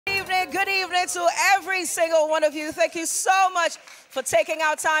evening to every single one of you. Thank you so much for taking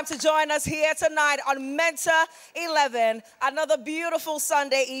our time to join us here tonight on Mentor 11. Another beautiful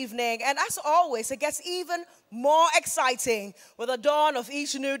Sunday evening. And as always, it gets even more exciting with the dawn of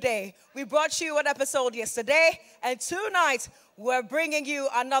each new day. We brought you an episode yesterday, and tonight we're bringing you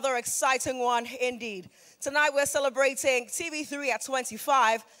another exciting one indeed. Tonight we're celebrating TV3 at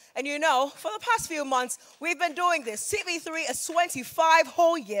 25. And you know, for the past few months, we've been doing this. TV3 is 25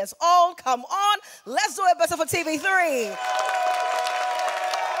 whole years old. Come on, let's do it better for TV3.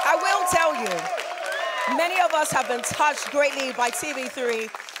 I will tell you, many of us have been touched greatly by TV3.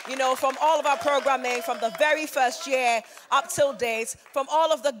 You know, from all of our programming, from the very first year up till date, from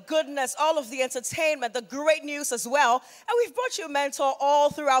all of the goodness, all of the entertainment, the great news as well. And we've brought you Mentor all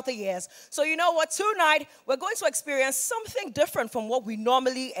throughout the years. So you know what? Tonight, we're going to experience something different from what we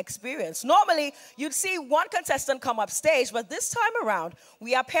normally experience. Normally, you'd see one contestant come up stage, but this time around,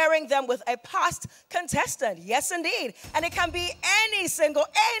 we are pairing them with a past contestant. Yes, indeed. And it can be any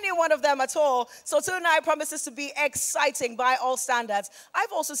one of them at all. So tonight promises to be exciting by all standards.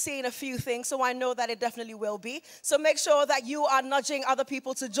 I've also seen a few things, so I know that it definitely will be. So make sure that you are nudging other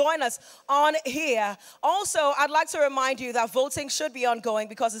people to join us on here. Also, I'd like to remind you that voting should be ongoing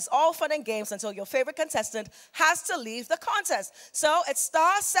because it's all fun and games until your favorite contestant has to leave the contest. So it's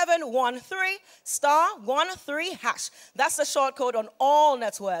 *713 *13#. That's the short code on all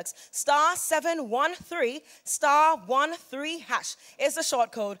networks. *713 *13# is the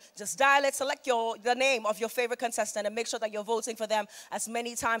short code. Just dial it, select the name of your favorite contestant, and make sure that you're voting for them as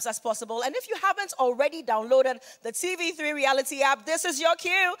many times as possible. And if you haven't already downloaded the TV3 Reality app, this is your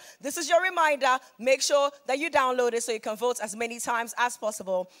cue. This is your reminder. Make sure that you download it so you can vote as many times as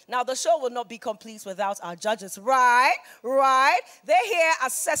possible. Now, the show will not be complete without our judges, right? They're here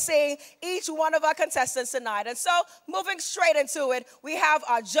assessing each one of our contestants tonight. And so, moving straight into it, we have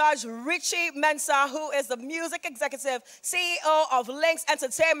our judge, Richie Mensah, who is the music executive, CEO of Lynx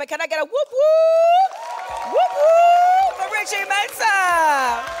Entertainment. Can I get a whoop whoop? Whoop whoop for Richie Mensah.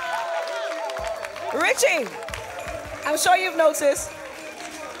 Richie, I'm sure you've noticed.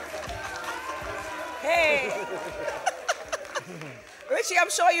 Hey. Richie, I'm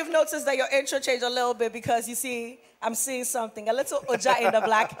sure you've noticed that your intro changed a little bit because you see, I'm seeing something. A little Oja in the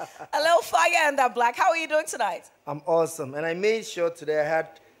black, a little fire in the black. How are you doing tonight? I'm awesome. And I made sure today I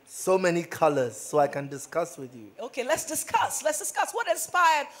had so many colors so I can discuss with you. Okay, let's discuss. What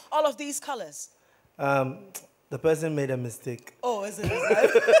inspired all of these colors? The person made a mistake. Oh, is it?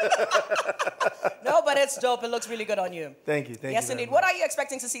 No, but it's dope. It looks really good on you. Thank you. Yes, indeed. What are you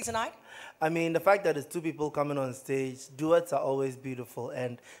expecting to see tonight? I mean, the fact that there's two people coming on stage, duets are always beautiful.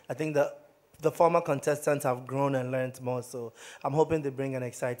 And I think the former contestants have grown and learned more. So I'm hoping they bring an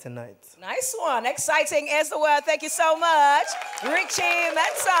exciting night. Nice one. Exciting is the word. Thank you so much, Richie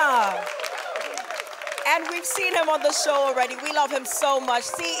Mensah. And we've seen him on the show already. We love him so much.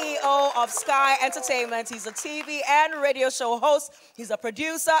 CEO of Sky Entertainment. He's a TV and radio show host. He's a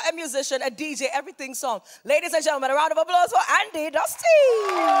producer, a musician, a DJ, everything song. Ladies and gentlemen, a round of applause for Andy Dusty.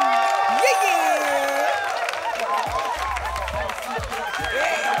 Yeah.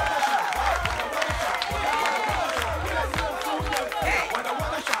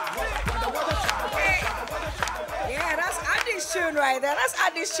 Tune right there. That's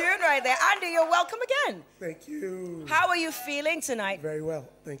Andy's tune right there. Andy, you're welcome again. Thank you. How are you feeling tonight? Very well.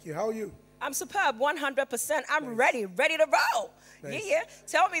 Thank you. How are you? I'm superb, 100%. I'm ready to roll. Nice. Yeah.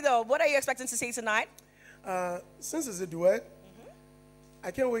 Tell me though, what are you expecting to see tonight? Since it's a duet,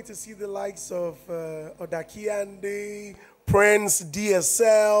 I can't wait to see the likes of Odaki Andy, Prince,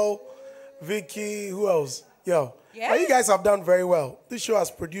 DSL, Vicky, who else? Yo. Yeah. You guys have done very well. This show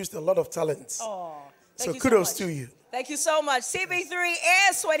has produced a lot of talents. Oh, so kudos to you. Thank you so much. TV3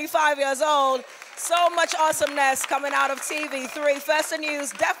 is 25 years old. So much awesomeness coming out of TV3. First in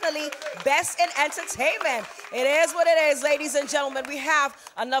news, definitely best in entertainment. It is what it is, ladies and gentlemen. We have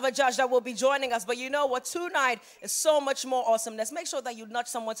another judge that will be joining us. But you know what? Tonight is so much more awesomeness. Make sure that you nudge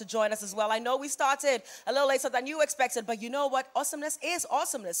someone to join us as well. I know we started a little later than you expected, but you know what? Awesomeness is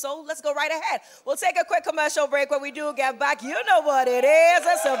awesomeness. So let's go right ahead. We'll take a quick commercial break. When we do get back, you know what it is.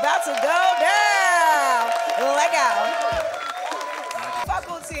 It's about to go down. Let go.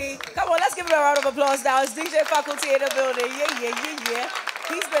 Faculty. Come on, let's give him a round of applause now. It's DJ Faculty in the building. Yeah.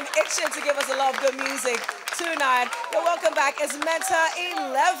 He's been itching to give us a lot of good music tonight. You're welcome back. It's Mentor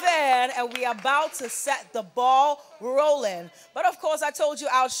 11, and we are about to set the ball rolling. But of course, I told you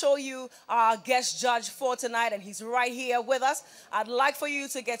I'll show you our guest judge for tonight, and he's right here with us. I'd like for you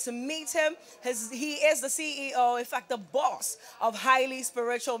to get to meet him. He is the CEO, in fact, the boss of Highly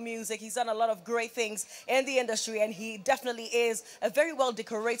Spiritual Music. He's done a lot of great things in the industry, and he definitely is a very well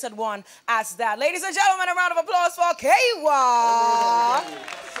decorated one at that. Ladies and gentlemen, a round of applause for Keiwa.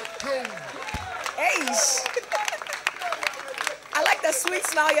 Aish. I like the sweet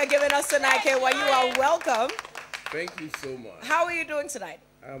smile you're giving us tonight, Keiwa. You are welcome. Thank you so much. How are you doing tonight?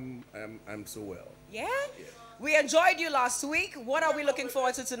 I'm so well. Yeah? We enjoyed you last week. What are we looking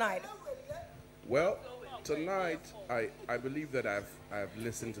forward to tonight? Well, tonight I believe that I've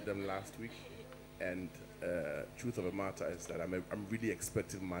listened to them last week, and truth of the matter is that I'm really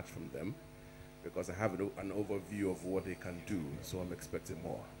expecting much from them because I have an overview of what they can do, so I'm expecting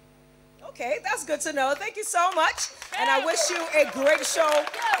more. Okay, that's good to know. Thank you so much. And I wish you a great show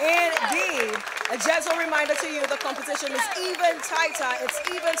indeed. A gentle reminder to you, the competition is even tighter. It's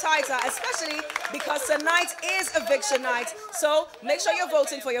even tighter, especially because tonight is eviction night. So make sure you're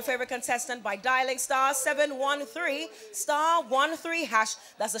voting for your favorite contestant by dialing *713 *13#.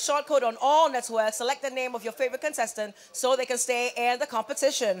 That's the short code on all networks. Select the name of your favorite contestant so they can stay in the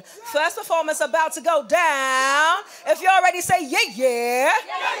competition. First performance about to go down. If you're ready, say yeah, yeah.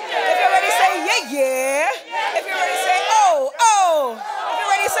 If you're ready, say yeah, yeah. If you're ready, say oh, oh. If you're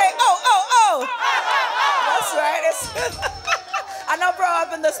ready, say oh, oh, oh. That's right. I know, bro,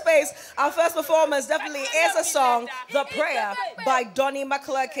 up in the space. Our first performance definitely is a song, The Prayer, by Donnie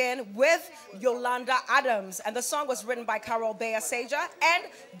McClurkin with Yolanda Adams. And the song was written by Carol Bayer-Sager and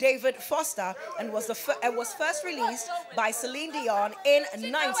David Foster and was first released by Celine Dion in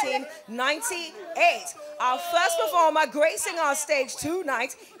 1998. Our first performer gracing our stage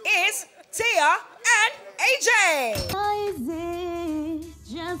tonight is Tia and AJ.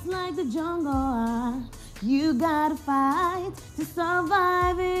 Just like the jungle, you gotta fight to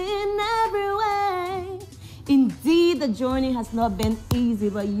survive in every way. Indeed, the journey has not been easy,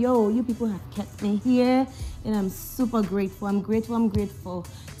 but yo, you people have kept me here, and I'm super grateful. I'm grateful.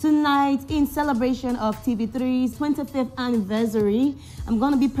 Tonight, in celebration of TV3's 25th anniversary, I'm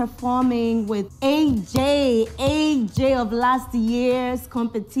gonna be performing with AJ of last year's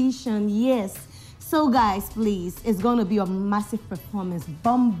competition, yes. So guys, please, it's gonna be a massive performance.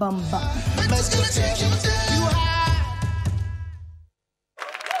 Bum, bum, bum.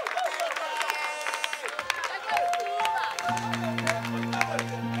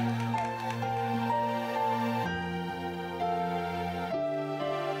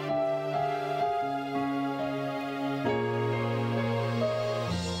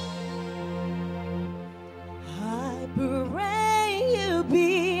 I pray you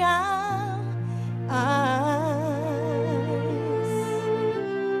be our eyes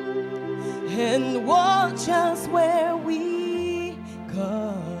and watch us where we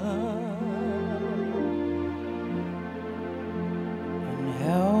go and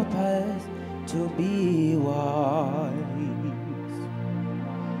help us to be wise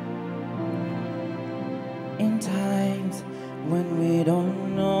in times when we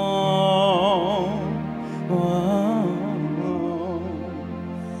don't know.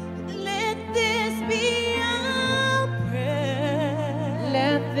 Let this be your prayer.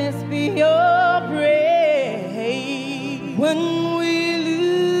 Let this be your prayer. When we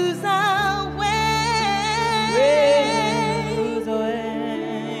lose our way,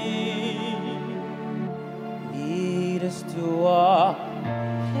 be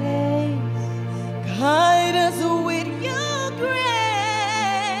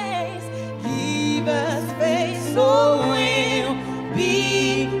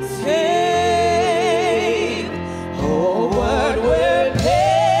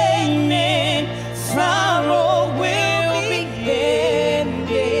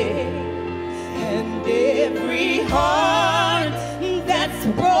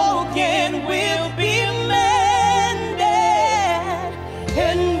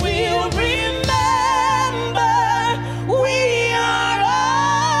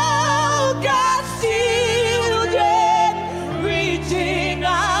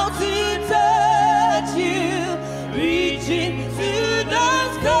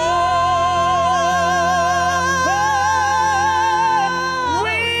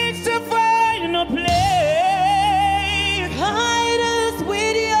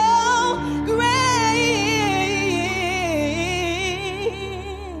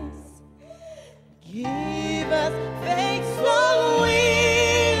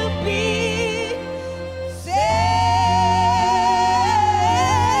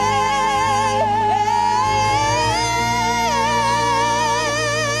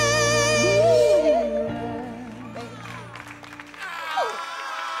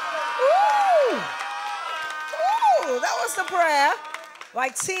Close the prayer by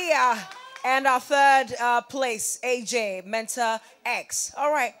Tia and our third place, AJ, Mentor X.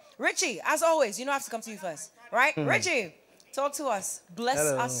 All right, Richie, as always, you know I have to come to you first, right? Richie, talk to us. Bless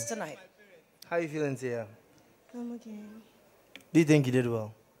us tonight. How you feeling, Tia? I'm okay. Do you think you did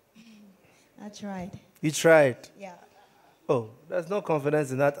well? I tried. You tried? Yeah. Oh, there's no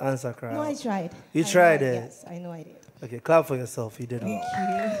confidence in that answer, crowd. No, I tried. You tried it? Yes, I know I did. Okay, clap for yourself. You did well.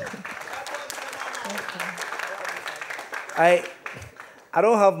 Thank you. I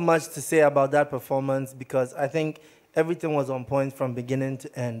don't have much to say about that performance because I think everything was on point from beginning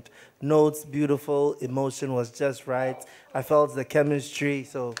to end. Notes, beautiful, emotion was just right. I felt the chemistry,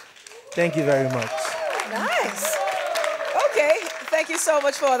 so thank you very much. Nice. Okay, thank you so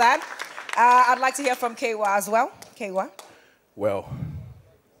much for that. I'd like to hear from Kaywa as well. Kaywa. Well,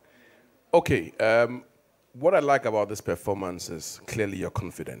 okay. What I like about this performance is clearly your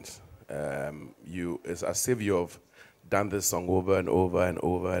confidence. It's as if you've done this song over and over and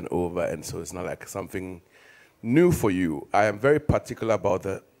over and over, and so it's not like something new for you. I am very particular about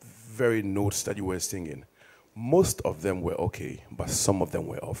the very notes that you were singing. Most of them were okay, but some of them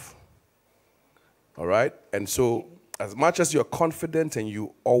were off. All right? And so as much as you're confident and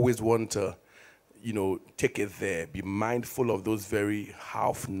you always want to, take it there, be mindful of those very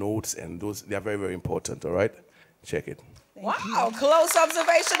half notes, and they are very, very important, all right? Check it. Wow, close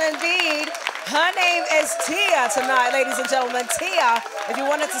observation indeed. Her name is Tia tonight, ladies and gentlemen. Tia, if you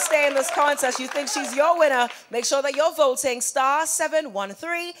wanted to stay in this contest, you think she's your winner, make sure that you're voting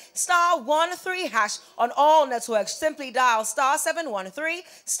 *713, *13# on all networks. Simply dial *713,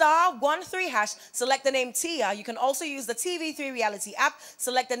 *13#. Select the name Tia. You can also use the TV3 reality app.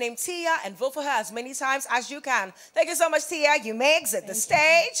 Select the name Tia and vote for her as many times as you can. Thank you so much, Tia. You may exit the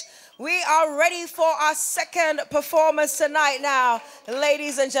stage. We are ready for our second performance tonight now,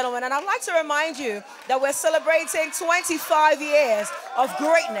 ladies and gentlemen. And I'd like to remind you that we're celebrating 25 years of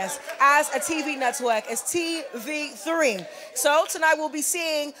greatness as a TV network. It's TV3. So tonight we'll be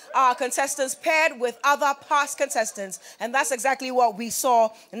seeing our contestants paired with other past contestants. And that's exactly what we saw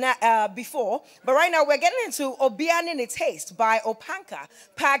before. But right now we're getting into Obiani Taste by Opanka,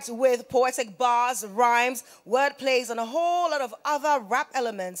 packed with poetic bars, rhymes, word plays, and a whole lot of other rap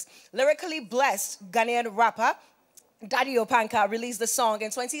elements. Lyrically blessed Ghanaian rapper Daddy Opanka released the song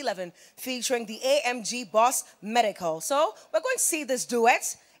in 2011 featuring the AMG boss Medical. So we're going to see this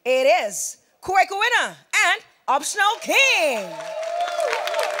duet. It is Kwaku Winner and Optional King.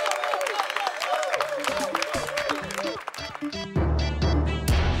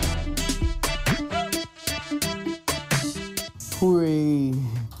 Hooray!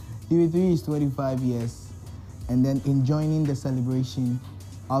 TV3 is 25 years, and then in joining the celebration,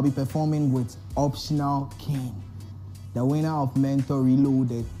 I'll be performing with Optional King, the winner of Mentor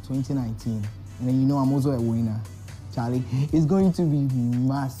Reloaded 2019. And then I'm also a winner. Charlie, it's going to be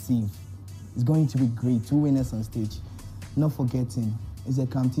massive. It's going to be great. 2 winners on stage. Not forgetting, it's a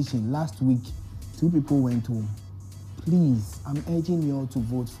competition. Last week, 2 people went home. Please, I'm urging you all to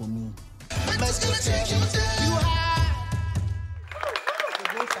vote for me.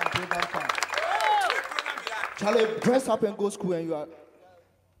 Charlie, dress up and go to school and you are...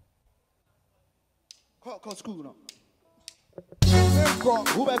 Call school now. Who back up?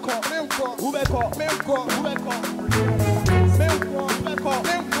 Who back up? Who back up?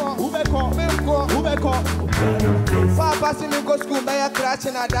 Who back up? Far passing me go school, they are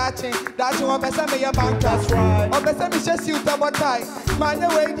crashing and dashing. Dashing one person, me a bank. That's right. Or person, me just you double tie. Man, the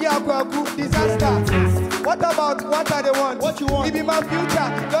way they are good disaster. What about what are they want? What you want? It be my future.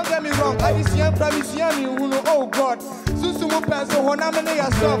 Don't get me wrong. I be seeing promise you oh God. Susumu pencil, honamene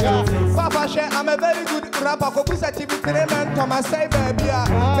yourself. Papa share, I'm a very good rapper. Kokusa TV3 man, Thomas say baby.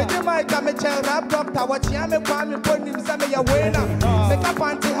 Me my come rap doctor. What you am a put him some ya winner. Make a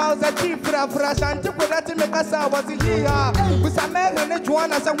panty house a chief fresh and to put that make us was here. With some man and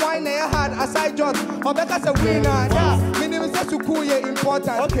Juan as a wine I had a side job. Or make us a winner. Yeah, me name is Sukuye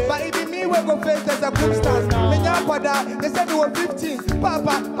important. Okay. But if me we go face as a boomstar. They said we were 15.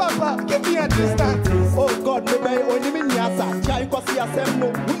 Papa, give me a distance. Oh God, maybe only me nyasa. Chai kwasi asem no,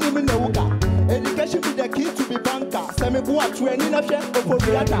 we me neuka. Education be the key to be banker. Semi bua to any na share for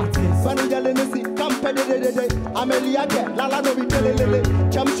riata. Fanu jale nisi, kampe de. Amelia ke, lala no be telelele.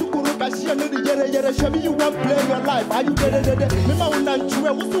 Cham chukuru kashia no di jere. Show me you want play your life. Are you de? Me ma unan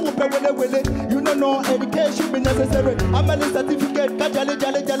chue, wusu upe wele. You don't know education be necessary. Ameli certificate, kajale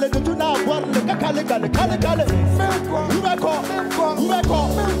jale. Do na warle, kakale. Who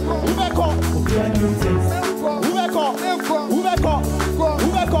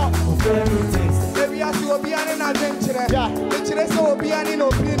back up? Baby, I see Obiani na adventure. Yeah. The chile so Obiani no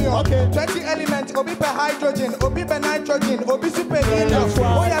opinion. Okay. 20 elements, obi per hydrogen, obi per nitrogen, obi super helium.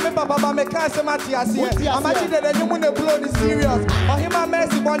 Oh yeah, me papa me can't say Matthias here. I'm actually the new one blow the serious. Oh him a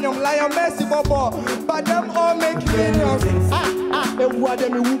mercy bonyum, lion mercy bobo. But them all make millions. Everyone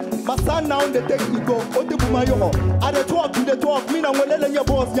them my son now the technical. Ote bumayo. At the talk, me na ngolele your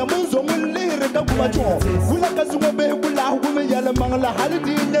boss. Yamunzo mulire da bumacho. Wula kazumo be wula wume yale mangala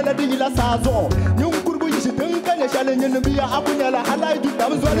halidi nyela di ila sazo. Nyunkurbu yishitunga nyeshale nyenubia abunyala halai du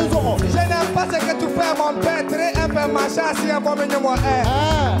tamzwale zo. Je n'aime pas ce que tu fais mon père. Très un peu ma chasse si un bon minimum.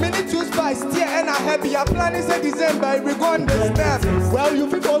 Mini two spice, dear and a happy. A plan is a December. We go on the step. Well, you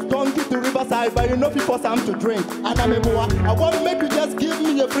people don't get to Riverside, but you know people some to drink. And I'm a boy. I want to make you just give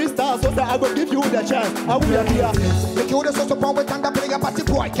me a freestyle so that I will give you the chance. I will be here. Make you the social power with and play a party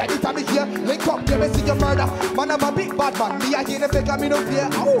boy. Can you tell me here? Link up, let me see your murder. Man, I'm a big bad man. Me, I hear the fake, I'm in no fear.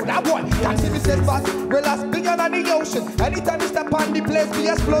 Oh, that boy. Can't see me say fast. Relax, bigger than the ocean. Anytime you step on the place, we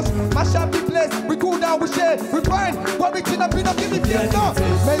explode. Mash up the place. We cool down, we share. We burn. What we chin up in, give me fear. No.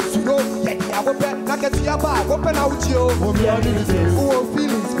 Men, you know, yeah, I will bet. Now get to your bar. Open out with you. Oh,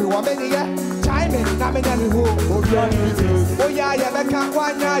 feelings. We want many, yeah. Timing. Now, me, who. Oh, yeah, yeah, can't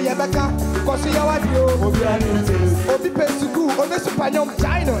one, yeah, can't. Cause you are you. Obi Pensuku, Obi Supanyom,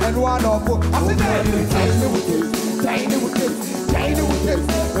 China, and one of them. I said, tiny with it, tiny with it, tiny with it.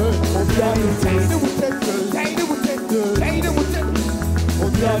 Tiny with it, tiny with it, tiny with it. Tiny with it,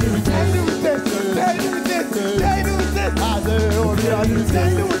 tiny with it, tiny with it. Tiny with it,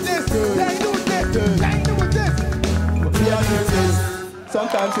 tiny with it.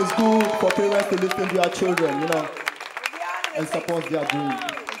 Sometimes it's good for parents to listen to their children, you know, and support their dream.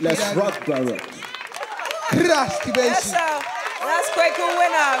 Let's rock, brother. Yes, sir. That's Kwaku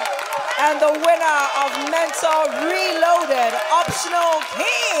winner. And the winner of Mentor Reloaded, Optional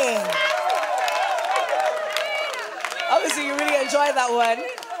King. Obviously, you really enjoyed that one.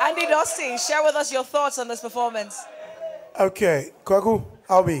 Andy Dusty, share with us your thoughts on this performance. Okay, Kwaku,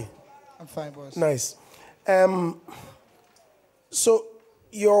 I'll be. I'm fine, boss. Nice. So,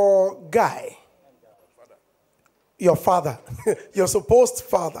 your guy, your father, your supposed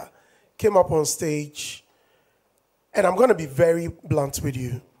father, came up on stage, and I'm going to be very blunt with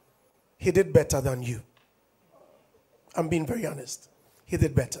you. He did better than you. I'm being very honest. He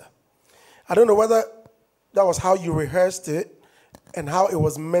did better. I don't know whether that was how you rehearsed it and how it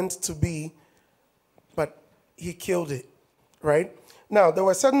was meant to be, but he killed it, right? Now, there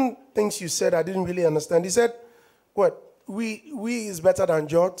were certain things you said I didn't really understand. He said, what, we is better than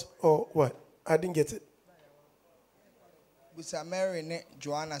Jot, or what? I didn't get it. With Mary ne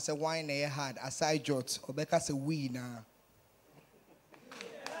Joanna say wine they had aside Jot, Obeka say we now.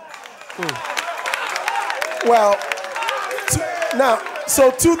 Well,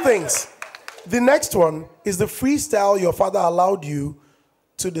 so two things. The next one is the freestyle your father allowed you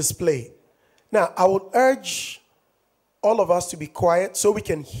to display. Now, I would urge all of us to be quiet so we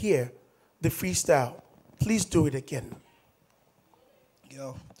can hear the freestyle. Please do it again.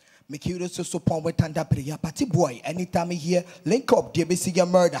 Yo. Make you so support with Tanda Priya Party boy. Anytime I hear link up, they see your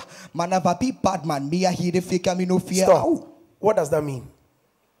murder. Man of a big bad man. Me I hear the fake, I no fear. Stop. What does that mean?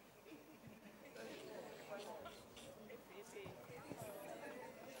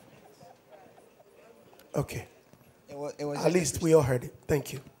 Okay. It was At least we all heard it.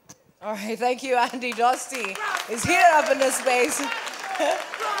 Thank you. All right, thank you, Andy Dusty. He's heated up in this space.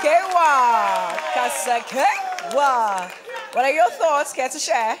 Kewa, Kasakewa. What are your thoughts? Care to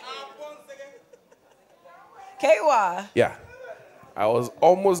share? Kewa. Yeah. I was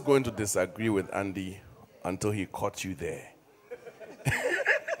almost going to disagree with Andy until he caught you there.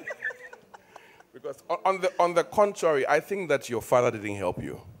 Because on the contrary, I think that your father didn't help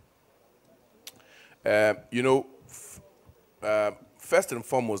you. First and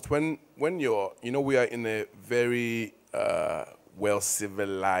foremost, when you're, we are in a very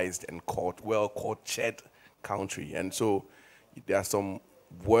well-civilized and well-cultured country. And so there are some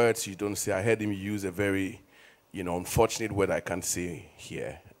words you don't say. I heard him use a very, unfortunate word I can't say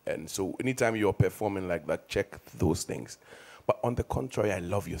here. And so anytime you're performing like that, check those things. But on the contrary, I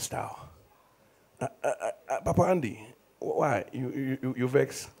love your style. Papa Andy, why? You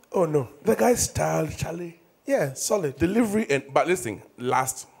vex? Oh, no. The guy's style, Charlie. Yeah, solid. Delivery, but listen,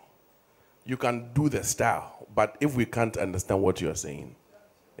 last, you can do the style, but if we can't understand what you're saying,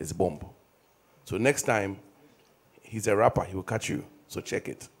 it's bomb. So next time, he's a rapper, he will catch you. So check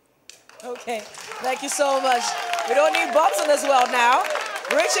it. Okay, thank you so much. We don't need bumps in this world now.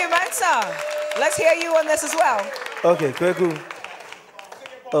 Richie Mensah, let's hear you on this as well. Okay, Kweku.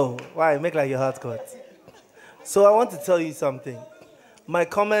 Oh, why? Make like your heart cut. So I want to tell you something. My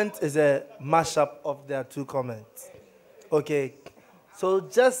comment is a mashup of their two comments. Okay, So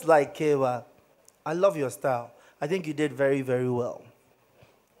just like Kewa, I love your style. I think you did very, very well.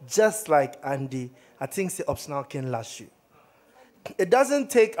 Just like Andy, I think the optional can last you. It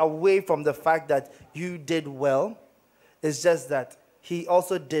doesn't take away from the fact that you did well. It's just that he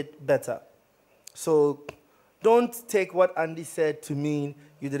also did better. So don't take what Andy said to mean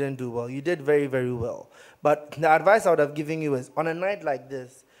you didn't do well. You did very, very well. But the advice I would have given you is, on a night like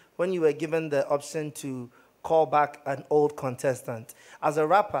this, when you were given the option to call back an old contestant, as a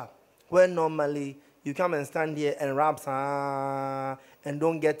rapper, where normally you come and stand here and rap and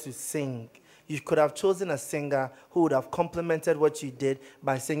don't get to sing, you could have chosen a singer who would have complimented what you did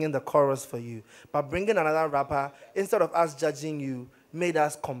by singing the chorus for you. But bringing another rapper, instead of us judging you, made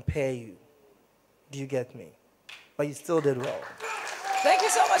us compare you. Do you get me? But you still did well. Thank you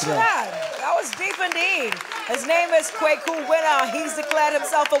so much for that. That was deep indeed. His name is Kwaku Winner. He's declared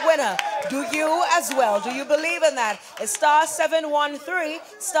himself a winner. Do you as well? Do you believe in that? It's *713,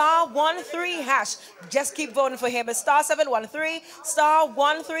 *13#. Just keep voting for him. It's *713,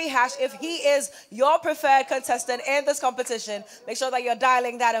 *13#. If he is your preferred contestant in this competition, make sure that you're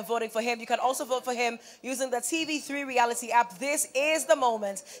dialing that and voting for him. You can also vote for him using the TV3 reality app. This is the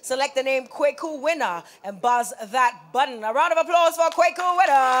moment. Select the name Kwaku Winner and buzz that button. A round of applause for Kwaku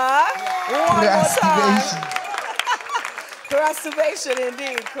Winner. One more time. Crastivation,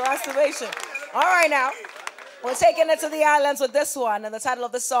 indeed. Crastivation. All right, now. We're taking it to the islands with this one, and the title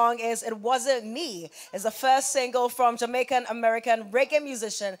of the song is It Wasn't Me. It's the first single from Jamaican-American reggae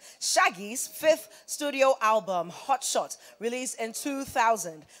musician Shaggy's 5th studio album, Hot Shot, released in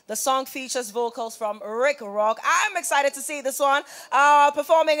 2000. The song features vocals from Rick Rock. I'm excited to see this one.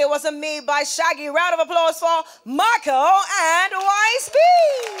 Performing It Wasn't Me by Shaggy. Round of applause for Marco and YSB.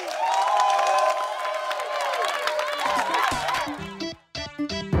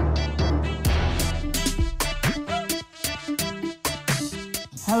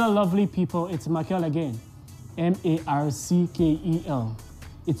 Hello, lovely people. It's Markel again. M-A-R-C-K-E-L.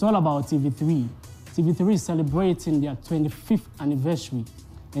 It's all about TV3. TV3 is celebrating their 25th anniversary.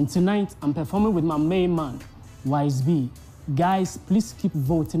 And tonight, I'm performing with my main man, YSB. Guys, please keep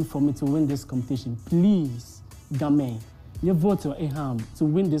voting for me to win this competition. Please, Game. You vote your Aham to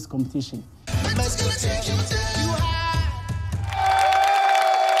win this competition.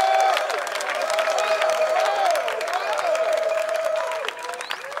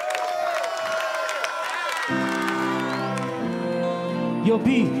 Yo,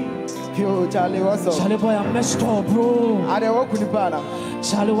 B. Yo, Charlie, what's up? Charlie, boy, I'm messed up, bro. I don't work with the banner.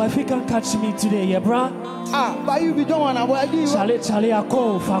 Charlie, why if you can catch me today, yeah, bro? But you be doing what I do. Charlie, I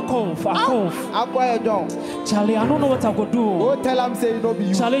cough. I'm quiet down. Charlie, I don't know what I could do. Oh, tell him say no be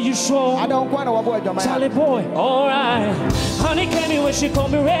you. Charlie, you sure? I don't want to avoid your man. Charlie, boy, alright. Honey came in when she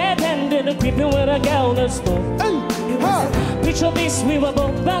called me red-handed and creeping with a girl next door. Picture this, we were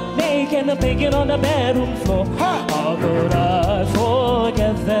both back naked and begging on the bedroom floor. How could I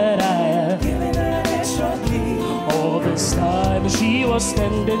forget that I had given her an extra key? All this time she was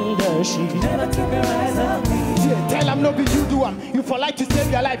standing there, she never took her eyes off me. Yeah, tell him no be you do one. You for like to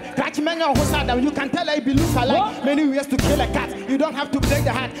save your life. Catch men on horse down. You can tell her be look alike. Many ways to kill a cat. You don't have to break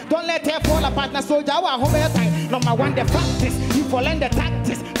the heart. Don't let her fall apart. Now soldier, I home your time. Number one, the practice. You for learn the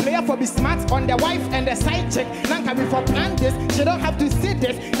tactics. Player for be smart on the wife and the side chick. Now can we for plan this? She don't have to see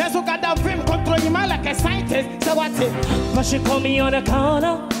this. That's what got that film control you man like a scientist. So what's it? But she called me on the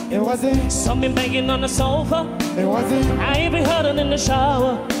counter. It wasn't. Something banging on the sofa. It wasn't. I even heard her in the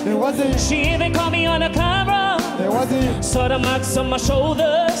shower. It wasn't. She even called me on the camera. It wasn't. Saw the marks on my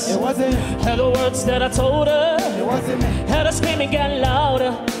shoulders. It wasn't. Heard the words that I told her. It wasn't. Heard her screaming get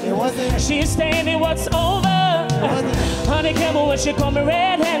louder. It wasn't. She's saying it was over. Honey came when she called me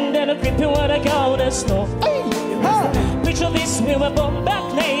red-handed and creeping with a girl next door. Picture this, we were both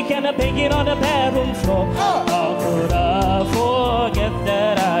back naked and begging on the bedroom floor. How could I forget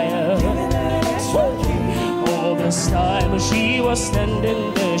that I had all this time she was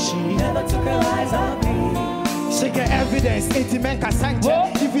standing there, she never took her eyes on me. Shake her evidence, 80 men can sanction.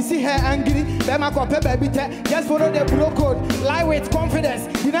 If you see her angry, then my copy baby just follow the bro code. Lie with confidence.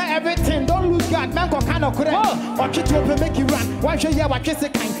 You know everything, don't lose God. Man can kind of correct. Watch it open, make it run. Watch your watch it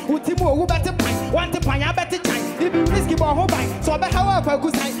kind. Utimo, who better pine? Want to pine, I better time. If you risky about who buy, so I bet how I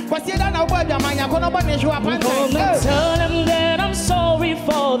could say. But you don't know what your mind, I'm gonna punish you up and tell them that I'm sorry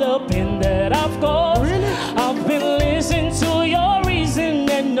for the pain that I've caused. Really? I've been listening to your reason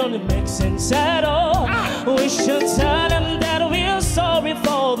and none of it makes sense at all. We should tell them that we're sorry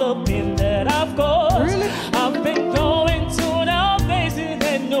for the pain that I've caused. Really? I've been going to the places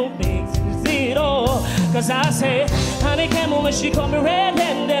that no makes sense at all. Cause I say, honey came when when she call me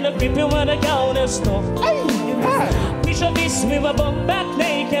red-handed and creeping with a gown and snow. Picture this, we were both back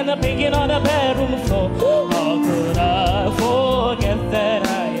naked and begging on the bedroom floor. How could I forget that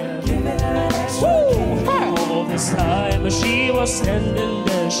I am giving her an extra all this time, but she was standing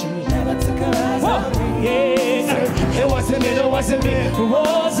there, she never took her eyes off me. Yeah, it wasn't me, it wasn't me, it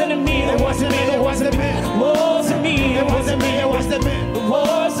wasn't me, it wasn't me, it wasn't me, it wasn't me, it wasn't me, it wasn't me, it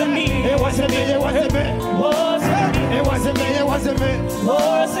wasn't me, it wasn't me, it wasn't me, it wasn't me, it wasn't me, it wasn't me, it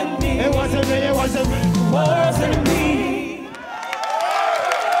wasn't me, it wasn't me, it wasn't me.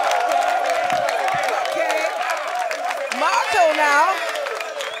 Okay, Marco now.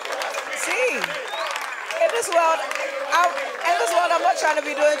 See, in this world, I'm not trying to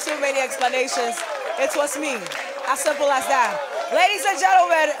be doing too many explanations. It was me, as simple as that. Ladies and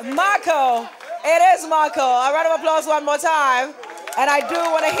gentlemen, Marco. It is Marco. A round of applause one more time. And I do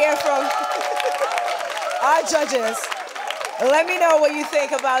want to hear from our judges. Let me know what you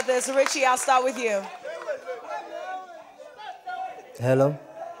think about this. Richie, I'll start with you. Hello,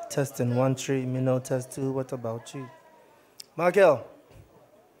 testing 1 3, me no test 2. What about you, Michael?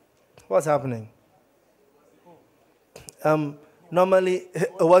 What's happening? Normally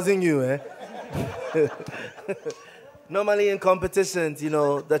it wasn't you, eh? Normally in competitions, you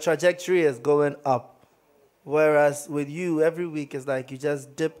know, the trajectory is going up, whereas with you, every week is like you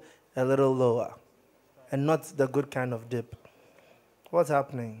just dip a little lower, and not the good kind of dip. What's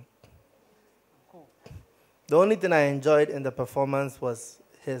happening? The only thing I enjoyed in the performance was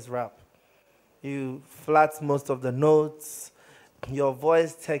his rap. You flat most of the notes. Your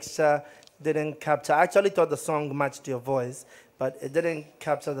voice texture didn't capture. I actually thought the song matched your voice, but it didn't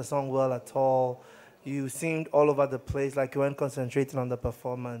capture the song well at all. You seemed all over the place, like you weren't concentrating on the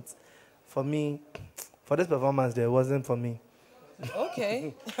performance. For me, for this performance, it wasn't for me.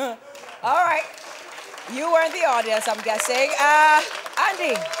 Okay. All right. You were in the audience, I'm guessing.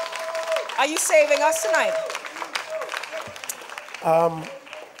 Andy, are you saving us tonight? I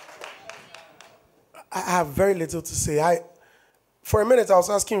have very little to say. For a minute, I was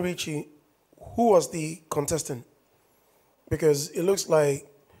asking Richie, who was the contestant? Because it looks like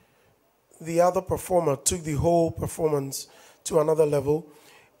the other performer took the whole performance to another level,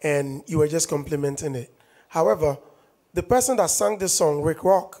 and you were just complimenting it. However, the person that sang this song, Rick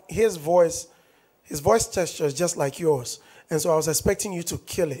Rock, his voice texture is just like yours. And so I was expecting you to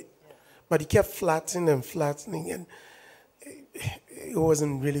kill it. But he kept flattening and flattening, and it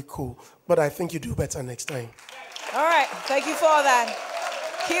wasn't really cool. But I think you do better next time. All right, thank you for that.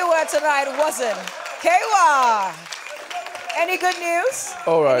 Keyword tonight wasn't Kewa. Any good news?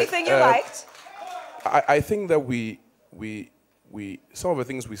 All right. Anything you liked? I think that we some of the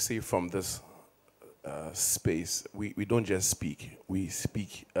things we see from this space, we don't just speak. We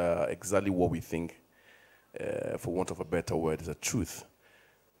speak exactly what we think, for want of a better word, is the truth.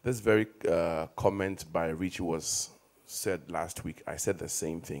 This very comment by Richie was said last week. I said the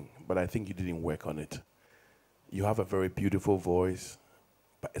same thing, but I think you didn't work on it. You have a very beautiful voice,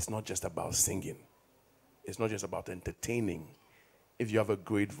 but it's not just about singing. It's not just about entertaining. If you have a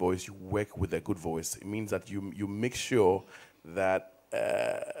great voice, you work with a good voice. It means that you make sure that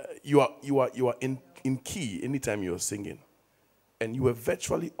you are in key anytime you're singing. And you were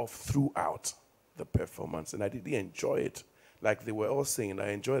virtually off throughout the performance. And I really enjoy it. Like they were all saying,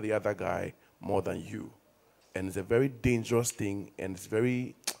 I enjoy the other guy more than you. And it's a very dangerous thing, and it's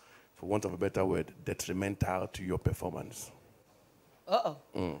very, for want of a better word, detrimental to your performance.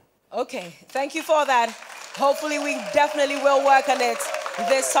 Uh-oh. Okay, thank you for that. Hopefully we definitely will work on it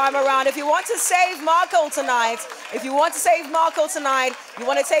this time around. If you want to save Marco tonight, you want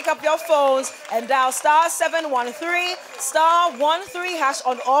to take up your phones and dial *713 *13#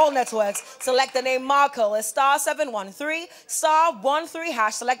 on all networks. Select the name Marco. It's *713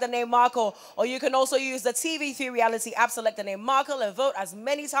 *13#. Select the name Marco. Or you can also use the TV3 Reality app. Select the name Marco and vote as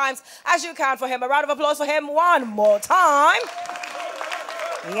many times as you can for him. A round of applause for him one more time.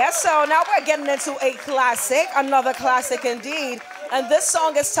 Yes, so now we're getting into a classic, another classic indeed. And this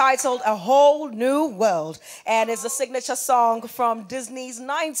song is titled A Whole New World. And it's a signature song from Disney's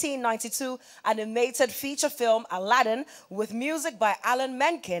 1992 animated feature film Aladdin, with music by Alan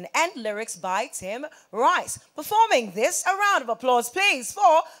Menken and lyrics by Tim Rice. Performing this, a round of applause please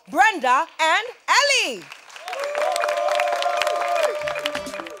for Brenda and Ellie.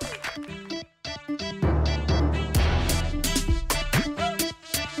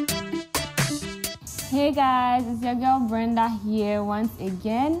 Hey guys, it's your girl Brenda here once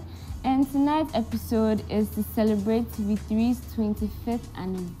again, And tonight's episode is to celebrate TV3's 25th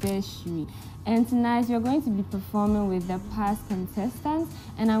anniversary. And tonight we're going to be performing with the past contestants,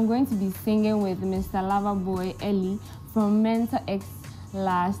 and I'm going to be singing with Mr. Loverboy Ellie from Mentor X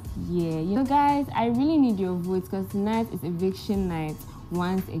last year. You know, guys, I really need your votes because tonight is eviction night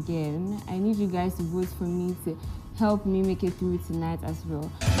once again. I need you guys to vote for me to help me make it through tonight as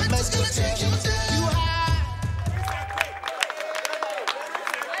well.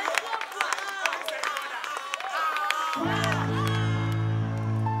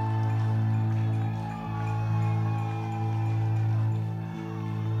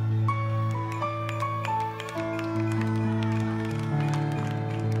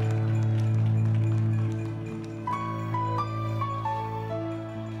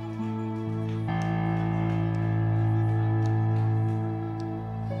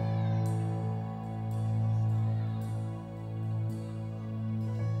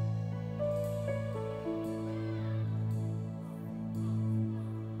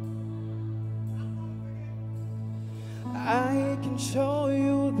 I can show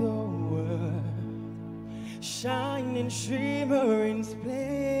you the world, shining, shimmering,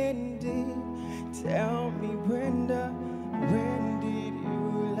 splendid. Tell me, Brenda, when did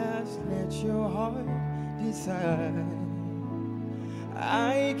you last let your heart decide?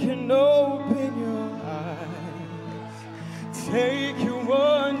 I can open your eyes, take you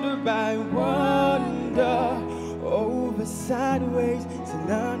wonder by wonder, over, sideways,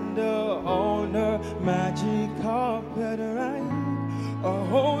 and under, on a magic carpet ride, a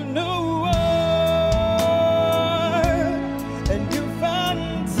whole new world, and you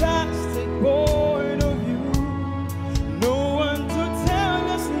fantastic point of view. No one to tell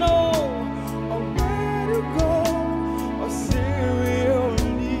us no, or where to go, or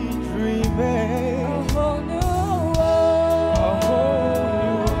seriously dreaming. A whole new world, A whole new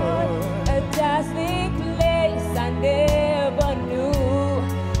world. a dazzling place I never knew.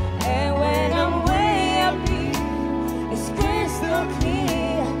 And when I'm way up here, it's crystal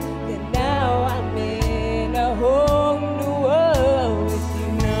clear that now I'm in a whole new world with you.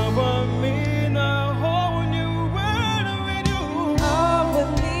 Now I'm in a whole new world with you.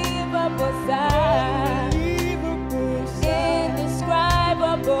 Unbelievable sight,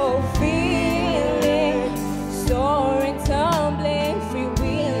 indescribable feeling, soaring, tumbling,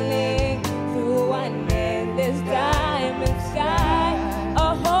 freewheeling through an endless diamond sky. A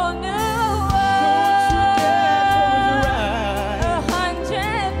whole new world,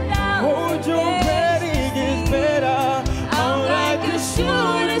 100,000 Hold your breath, it gets better. I'm like a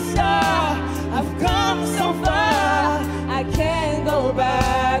shooting star. I've come so far, I can't go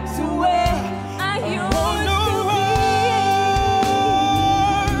back to where I used to be.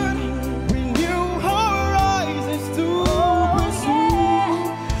 With new horizons to pursue,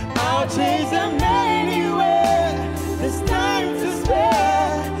 I'll chase them anywhere. There's time to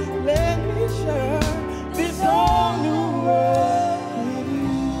spare. Let me share this whole new world with you.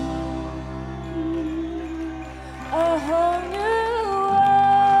 A whole new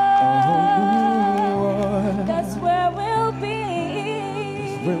world, that's where we'll be.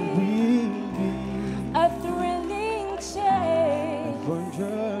 When we be A thrilling change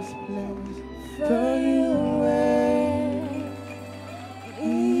wondrous place for you and me.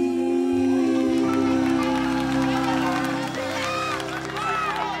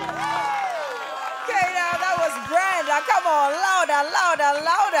 Okay, now that was Brenda. Come on, louder, louder,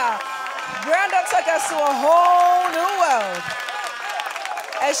 louder. Brenda took us to a whole new world.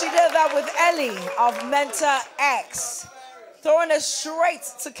 And she did that with Ellie of Mentor X. Throwing it straight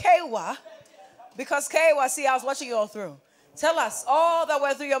to Kaywa. Because Kaywa, see, I was watching you all through. Tell us all that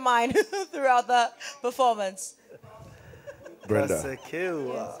went through your mind throughout the performance. Brenda,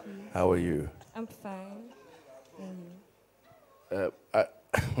 Kasekiwa. how are you? I'm fine.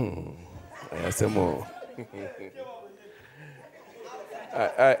 I say more.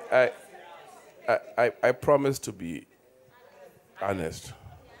 I promise to be honest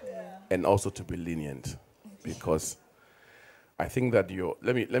and also to be lenient because I think that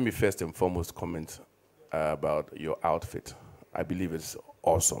let me first and foremost comment about your outfit. I believe it's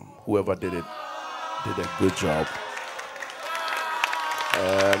awesome. Whoever did it did a good job.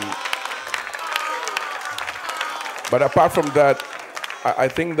 But apart from that, I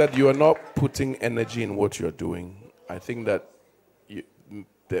think that you are not putting energy in what you're doing. I think that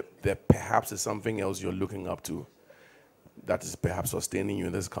there perhaps is something else you're looking up to that is perhaps sustaining you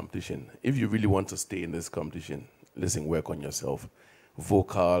in this competition. If you really want to stay in this competition, listen, work on yourself.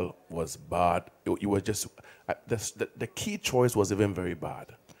 Vocal was bad. You were just, the key choice was even very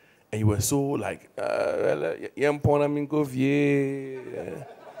bad. And you were so like,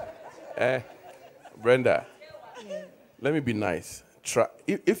 Brenda, let me be nice. Try,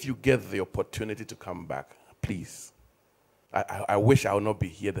 if you get the opportunity to come back, please. I wish I would not be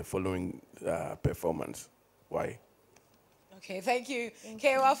here the following performance. Why? Okay, thank you,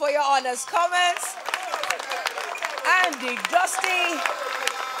 Kewa, for your honest comments. Andy, Dusty,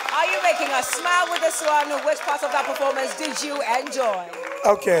 are you making us smile with this one? Which part of that performance did you enjoy?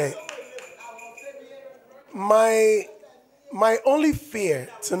 Okay. My only fear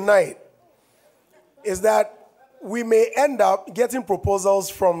tonight is that we may end up getting proposals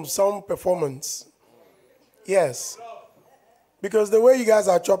from some performance. Yes. Because the way you guys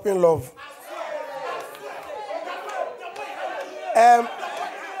are chopping love.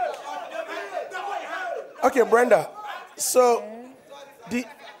 Okay, Brenda. So, do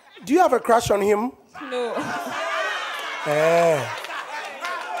you have a crush on him? No.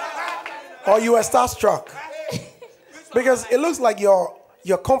 Or you were starstruck? Because it looks like your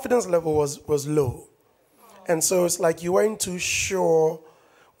confidence level was low. And so it's like you weren't too sure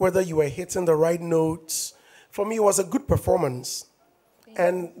whether you were hitting the right notes. For me, it was a good performance.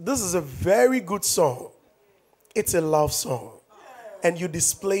 And this is a very good song. It's a love song. And you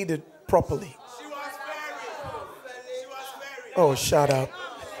displayed it properly. Oh, shut up.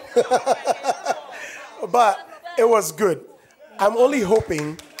 But it was good. I'm only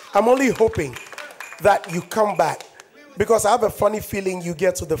hoping that you come back. Because I have a funny feeling you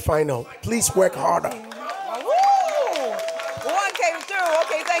get to the final. Please work harder. Woo! One came through.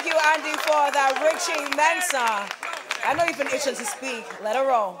 Okay, thank you, Andy, for that Richie Mensah. I know you've been itching to speak. Let her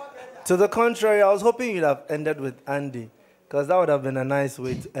roll. To the contrary, I was hoping you'd have ended with Andy, because that would have been a nice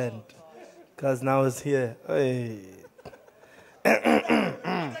way to end. Because now it's here. Hey.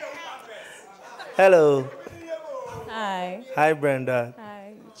 Hello. Hi. Hi, Brenda.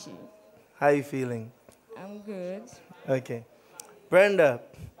 Hi, Richie. How are you feeling? I'm good. Okay. Brenda,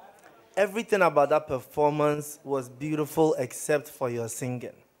 everything about that performance was beautiful except for your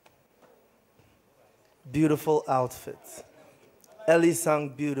singing. Beautiful outfits. Ellie sang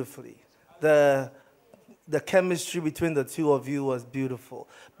beautifully. The chemistry between the two of you was beautiful.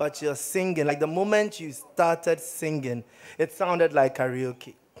 But your singing, like the moment you started singing, it sounded like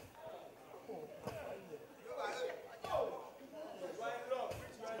karaoke.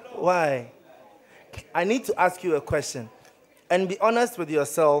 Why? I need to ask you a question. And be honest with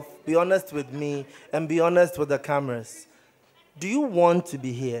yourself, be honest with me, and be honest with the cameras. Do you want to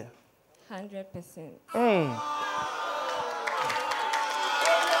be here? 100%.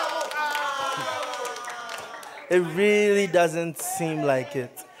 It really doesn't seem like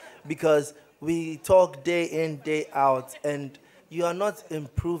it. Because we talk day in, day out, and you are not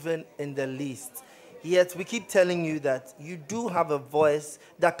improving in the least. Yet we keep telling you that you do have a voice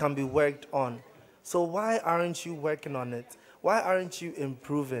that can be worked on. So why aren't you working on it? Why aren't you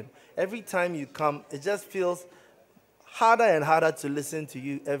improving? Every time you come, it just feels harder and harder to listen to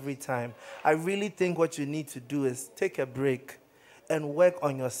you every time. I really think what you need to do is take a break and work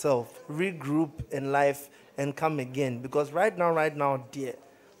on yourself, regroup in life, and come again. Because right now, dear,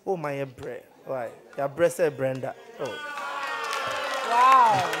 oh my bread, why? Your breast, Brenda. Oh.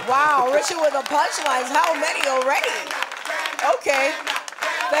 Wow, Richie with the punchlines. How many already? Okay,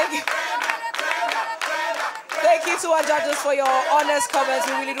 thank you. Thank you to our judges for your honest comments.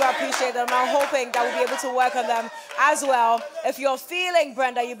 We really do appreciate them. I'm hoping that we'll be able to work on them as well. If you're feeling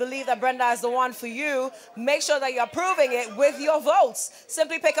Brenda, you believe that Brenda is the one for you, make sure that you're proving it with your votes.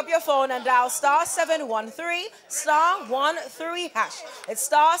 Simply pick up your phone and dial *713 *13 hash. It's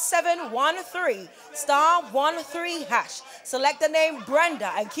 *713 *13 hash. Select the name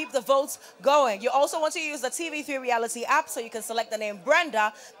Brenda and keep the votes going. You also want to use the TV3 Reality app so you can select the name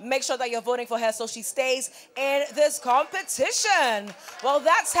Brenda. Make sure that you're voting for her so she stays in this competition. Well,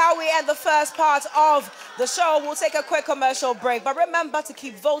 that's how we end the first part of the show. We'll take a quick commercial break, but remember to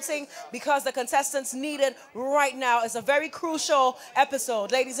keep voting because the contestants need it right now. It's a very crucial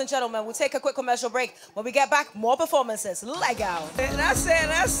episode. Ladies and gentlemen, we'll take a quick commercial break. When we get back, more performances. Leg out. That's it.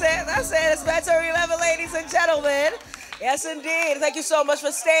 It's Mentor 11, ladies and gentlemen. Yes, indeed. Thank you so much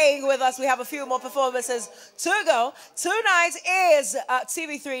for staying with us. We have a few more performances to go. Tonight is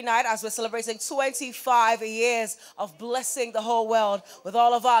TV3 night as we're celebrating 25 years of blessing the whole world with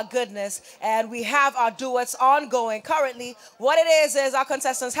all of our goodness. And we have our duets ongoing. Currently, what it is our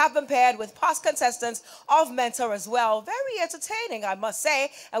contestants have been paired with past contestants of Mentor as well. Very entertaining, I must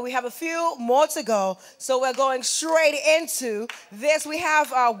say. And we have a few more to go. So we're going straight into this. We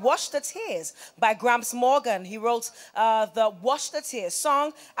have Wash the Tears by Gramps Morgan. He wrote the Wash the Tears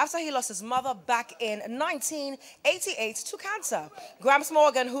song after he lost his mother back in 1988 to cancer. Gramps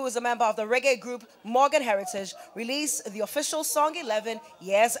Morgan, who is a member of the reggae group Morgan Heritage, released the official song 11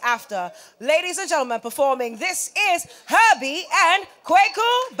 years after. Ladies and gentlemen, performing, this is Herbie and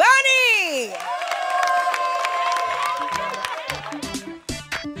Kwaku Bunny.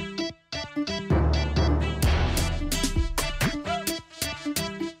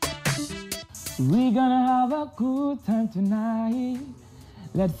 We're gonna have a good time tonight.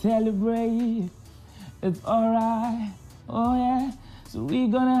 Let's celebrate. It's alright. Oh yeah. So we're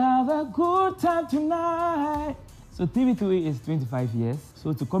gonna have a good time tonight. So TV2A is 25 years.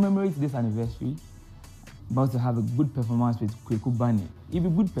 So to commemorate this anniversary, about to have a good performance with Kwaku Bunny. If a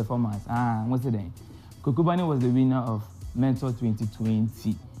good performance, what's it then? Kwaku Bunny was the winner of Mentor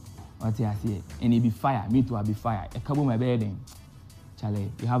 2020. What I say? And he be fire. Me too, I be fire. A couple my bedding. Charlie,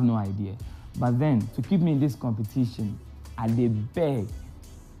 you have no idea. But then, to keep me in this competition, I did beg,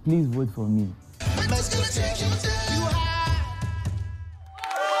 please vote for me.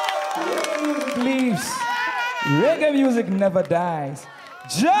 Please, reggae music never dies.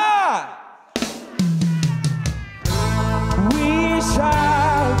 Ja! We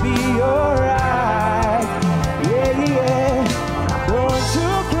shall be alright. Yeah, yeah. Don't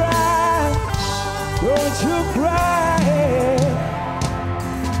you cry. Don't you cry.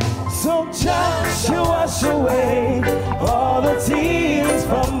 So just you wash away all the tears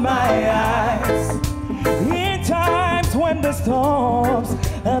from my eyes. In times when the storms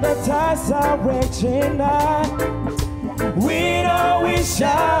and the tides are raging high, we know we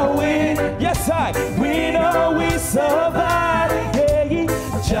shall win. Yes, we know we survive. Yeah,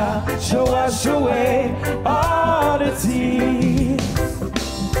 just you wash away all the tears.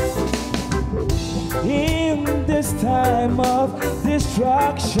 In this time of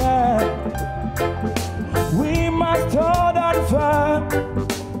destruction, we must hold on firm.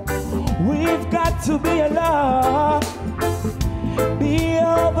 We've got to be alone, be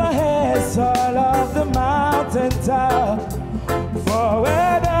overhead, all of the mountain top.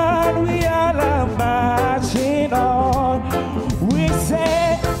 Forward on, we all are marching on. We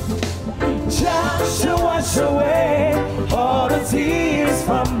say, just to wash away all the tears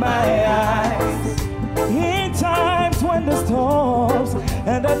from my eyes. In times when the storms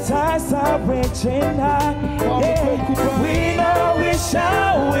and the tides are raging high, yeah, we know we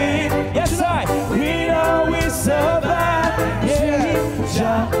shall win. Yes, we know we survive. Yeah,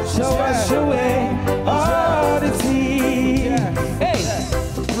 just wash away all the tears. Hey,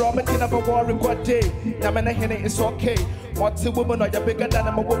 Robert, you never worry what day. Namana Hene is okay. What's a woman or you're bigger than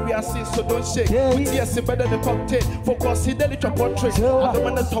I'm a worry I see, so don't shake. Yes, better than cocktail. Focus, he did it your portrait. I don't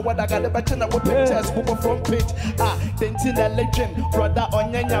want to talk what I got about China with pictures, people from page. Then a legend, brother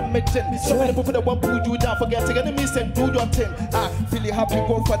on Yanya Mitten. So many people that want to put you down, forgetting enemies and do your thing. Feeling happy,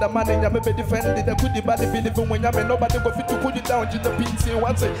 go for the money, I'm a bit defended. I could be believing when I'm nobody go fit to put you down, just the pins.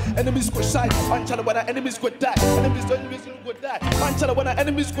 What's it? Enemies go shy, until when enemies go die. Enemies don't go die. Until when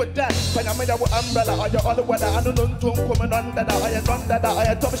enemies go die. When I'm a umbrella or your other weather, I don't know to come under that. I am under that. I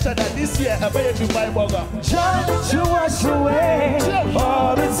am top shadow this year. I bet you buy burger. Just to wash away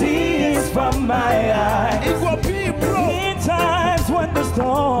all the tears from my eyes. It will be bro. In times when the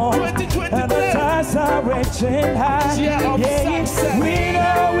storm and the tides are raging high, yeah, we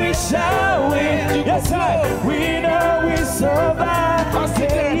know we shall win. Yes, we know we survive.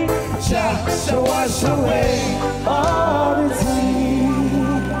 Just to wash away all the tears.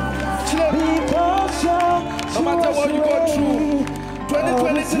 Because no matter what you go through,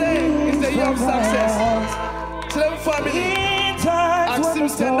 2020 today is the year of success. Tell them family, ask them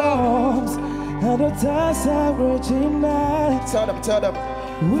stand up. And the tides are raging high. Tell them.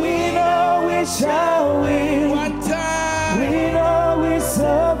 We know we shall win. One time. We know we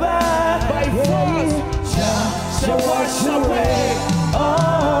survive. By force. Just to wash away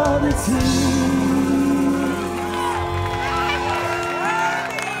all the tears.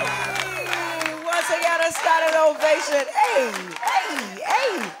 Once again, a standing ovation. Hey.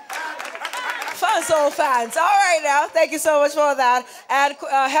 Fun Soul fans. All right now, thank you so much for that. And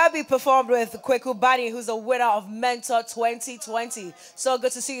Herbie performed with Kwaku Bunny, who's a winner of Mentor 2020. So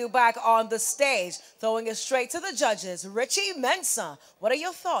good to see you back on the stage. Throwing it straight to the judges. Richie Mensah, what are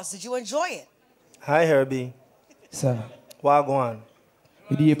your thoughts? Did you enjoy it? Hi, Herbie. Sir. Wagwan.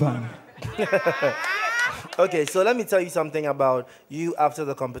 Okay, so let me tell you something about you after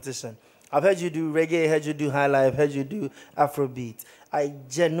the competition. I've heard you do reggae, heard you do high life, heard you do Afrobeat. I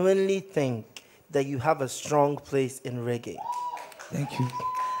genuinely think that you have a strong place in reggae. Thank you.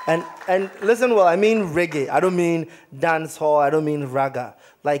 And listen, well, I mean reggae. I don't mean dance hall. I don't mean raga.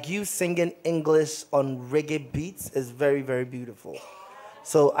 Like you singing English on reggae beats is very, very beautiful.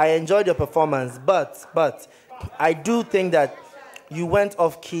 So I enjoyed your performance, but I do think that you went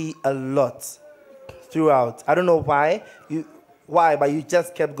off key a lot throughout. I don't know why, but you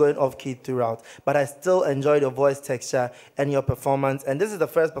just kept going off key throughout. But I still enjoyed your voice texture and your performance. And this is the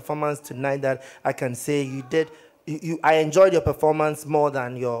first performance tonight that I can say you did. I enjoyed your performance more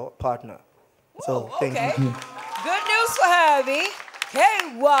than your partner. So thank you. Good news for Herbie.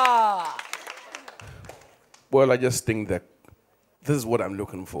 K-Wa. Well, I just think that this is what I'm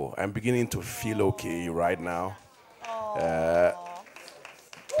looking for. I'm beginning to feel okay right now.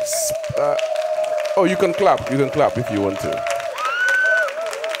 Oh, you can clap. You can clap if you want to.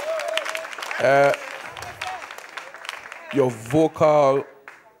 Your vocal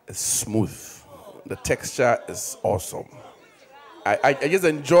is smooth. The texture is awesome. I just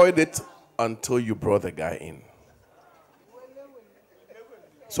enjoyed it until you brought the guy in.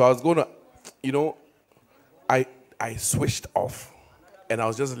 So I was going to, I switched off and I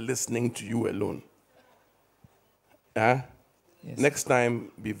was just listening to you alone. Yes. Next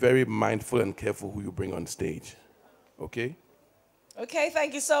time, be very mindful and careful who you bring on stage. Okay? Okay,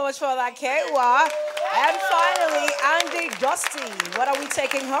 thank you so much for that, K-Wa. And finally, Andy Dusty. What are we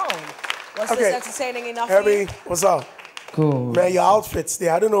taking home? Was this entertaining enough for you? Herbie, what's up? Cool. Man, your outfits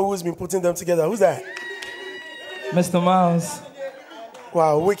there. I don't know who's been putting them together. Who's that? Mr. Miles.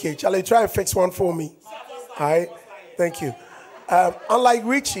 Wow, wicked. Charlie, try and fix one for me. All right? Thank you. Unlike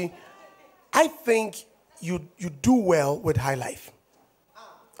Richie, I think you do well with high life.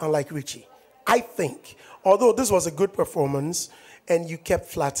 Unlike Richie. I think. Although this was a good performance and you kept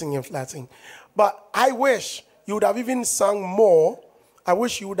flatting and flatting. But I wish you would have even sung more. I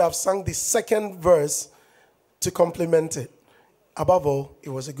wish you would have sung the second verse to complement it. Above all, it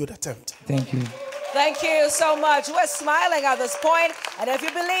was a good attempt. Thank you. Thank you so much. We're smiling at this point. And if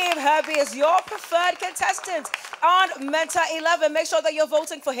you believe Herbie is your preferred contestant on Mentor 11, make sure that you're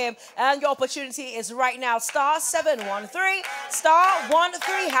voting for him. And your opportunity is right now. *713,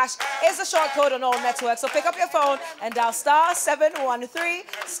 *13# is the short code on all networks. So pick up your phone and dial *713,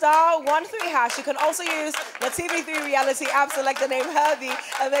 *13#. You can also use the TV3 reality app, select the name Herbie,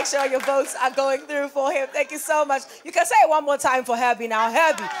 and make sure your votes are going through for him. Thank you so much. You can say it one more time for Herbie now.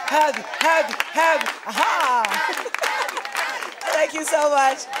 Herbie, Herbie, Herbie, Herbie. Aha! Thank you so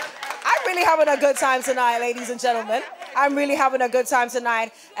much. I'm really having a good time tonight, ladies and gentlemen. I'm really having a good time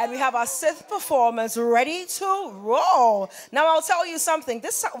tonight. And we have our 6th performance ready to roll. Now, I'll tell you something.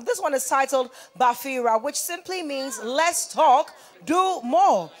 This one is titled Bafira, which simply means less talk, do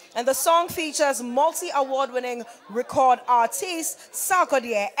more. And the song features multi-award-winning record artist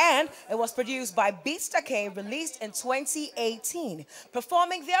Sarkodie, and it was produced by Beatster K, released in 2018.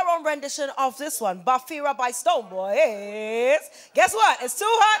 Performing their own rendition of this one, Bafira by Stonebwoy, is, guess what? It's too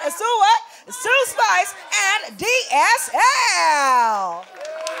hot, it's too wet, it's too spice, and DSL.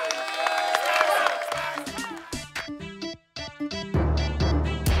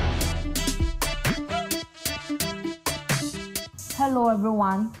 Hello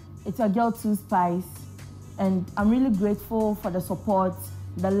everyone, it's your girl 2 Spice, and I'm really grateful for the support,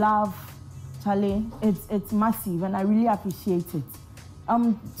 the love, Charlie. It's massive and I really appreciate it.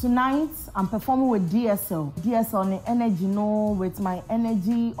 Tonight I'm performing with DSL. DSL on the energy, with my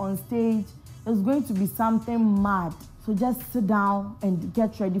energy on stage. It's going to be something mad. So just sit down and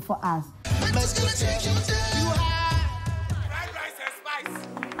get ready for us.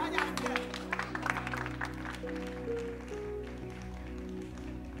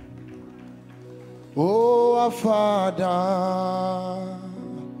 Oh, our Father,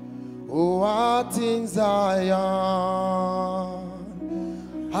 who art in Zion,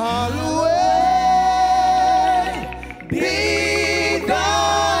 hallowed be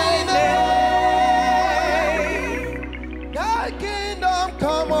thy name. Thy kingdom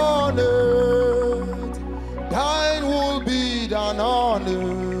come on earth, thine will be done on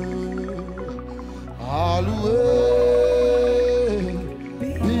earth. Hallowed.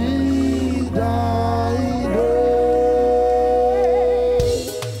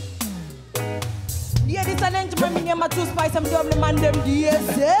 My 2 Spice, I'm doubling man them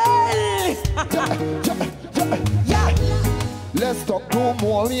DSL. Yeah. Let's talk no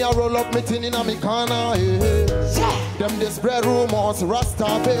more. Me a roll up me tin inna me corner. Yeah. Them this bread rumors, Rasta,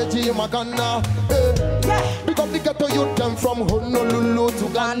 Veggie, Magana. Yeah. Pick up the ghetto youth them from Honolulu to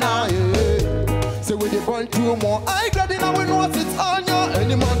Ghana. Yeah. Say we dey burn 2 more. I glad enough we know it's on ya.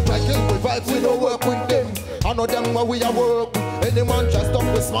 Any man try kill we vibes, we don't work with them. I know them where we a work with. Any man dressed up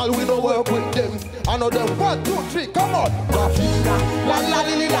with smile, we don't work with them. I know them 1, 2, 3, come on. Bafira, la la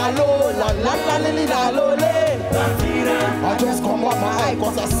li li la lo, la la la li li la lo le. Bafira, I just come up my eye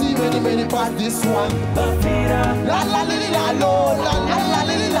 'cause I see many past this one. Bafira, la la li li la lo, la la la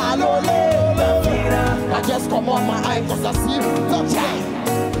li li la lo le. Bafira, I just come up my eye 'cause I see. Look,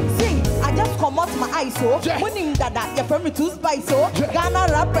 I just come out my eyes, so winning that you're from me too spice, so Ghana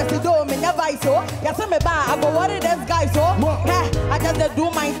rap president, me never so. You say me ba, I go worry this guy, so I just do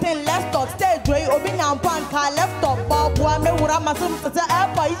my thing, left up, stage way, open your pan car, left up, Bob, me would have my son to say,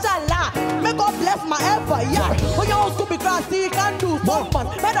 Ever, inshallah. May God bless my ever, yeah. When you also be classy, you can do so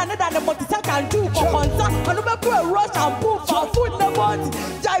much better than the motorcycle can do for concert. And you make a rush and poo for food, the body,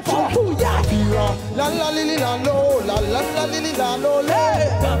 jive for food, yeah. La la li li la lo, la la la li li la lo le.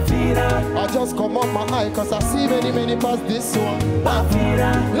 I just come up my eye 'cause I see many past this one. La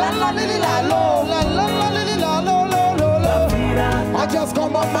la li li la lo, la la la li li la lo lo lo lo. I just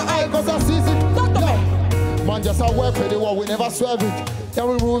come up my eye 'cause I see it. Man, just a work for the war, we never swerve it. Then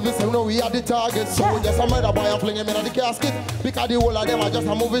we rule this, you know we are the target. So we just a murder boy and fling him in the casket. Because the whole of them are just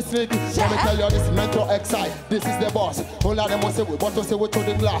a movie sneak. Let me tell you this mental excite. This is the boss. All of them will say we want to say we through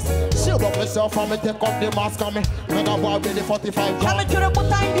the glass. Shield up myself and me take off the mask on me. Mega boy be the 45 pounds. Coming to the put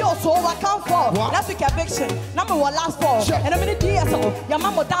time yo, so I can't fall. Last week eviction, now me will last fall. And I'm in the DSO, your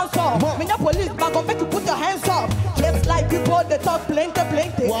mama dance fall. Me no police, but go make you put your hands up. Just like people, they talk plenty.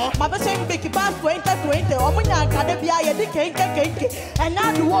 My best friend Vicky pass 20. I'm when I got the BIA, the cake. And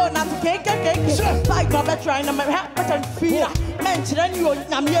now the one not to cake. Fight my best trying to make and fear. Mention you,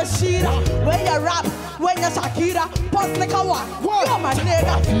 I'm your Shira. When you rap, when you Shakira, post like a one. You're my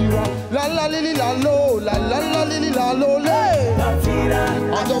nigga. La la li li la lo, la la la li li la lo le.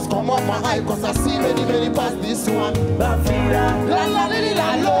 I just come up my eye 'cause I see many past this one. La la li li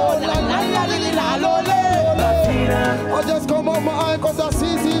la lo, la la la li li la lo le. I just come up my eye 'cause I see.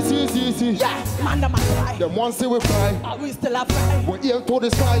 Yes, man, the man cry. Them one say we fly. We still a fly. We aim to the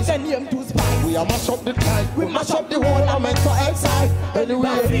skies. Then aim to spice. We are mash up the time. We mash up the whole of mental exile. Anyway.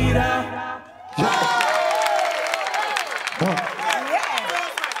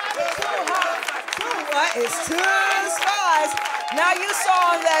 It's Two Spice. Now you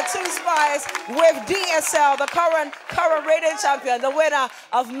saw that Two Spice with DSL, the current rated champion, the winner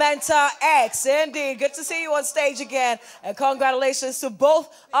of Mentor X. Indeed, good to see you on stage again, and congratulations to both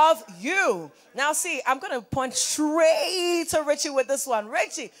of you. Now see, I'm going to point straight to Richie with this one.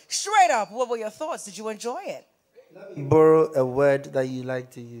 Richie, straight up, what were your thoughts? Did you enjoy it? Borrow a word that you like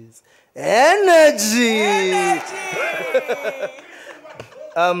to use. Energy!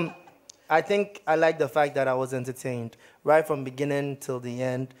 I think I like the fact that I was entertained right from beginning till the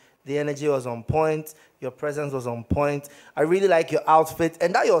end. The energy was on point. Your presence was on point. I really like your outfit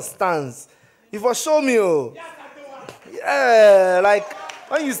and that your stance. You for show me, oh. Yeah, like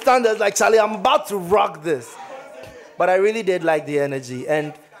when you stand there, like Charlie, I'm about to rock this. But I really did like the energy,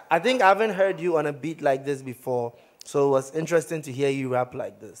 and I think I haven't heard you on a beat like this before, so it was interesting to hear you rap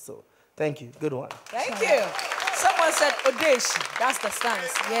like this. So thank you. Good one. Thank you. Someone said Odeshi. That's the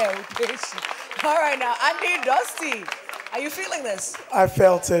stance. Yeah, Odeshi. All right, now, Andy Dusty. Are you feeling this? I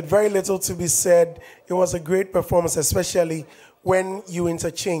felt it. Very little to be said. It was a great performance, especially when you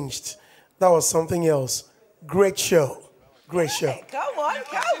interchanged. That was something else. Great show. Great show. Come on. All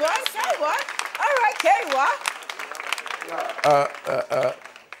right, Kewa.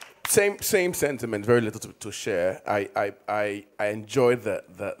 Same sentiment. Very little to share. I enjoyed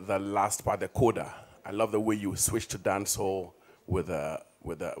the last part, the coda. I love the way you switched to dancehall with the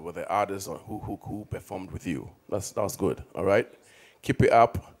artists who performed with you. That was good. All right, keep it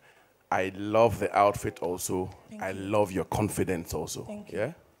up. I love the outfit also. I love your confidence also. Thank you.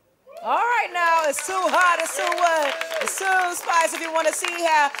 Yeah. All right, now, it's too hot, it's too wet, it's too spicy. If you want to see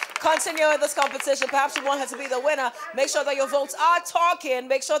her continue in this competition, perhaps you want her to be the winner, make sure that your votes are talking,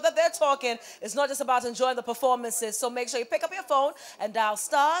 make sure that they're talking. It's not just about enjoying the performances, so make sure you pick up your phone and dial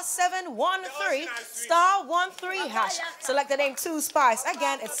 *713, *13 hash. Select the name Two Spice.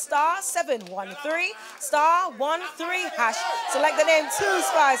 Again, it's *713, *13 hash. Select the name Two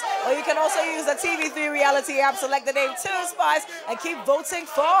Spice, or you can also use the TV3 reality app. Select the name Two Spice and keep voting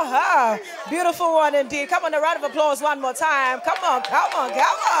for her. Beautiful one indeed. Come on, a round of applause one more time. Come on.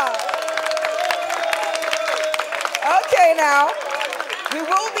 Okay, now, we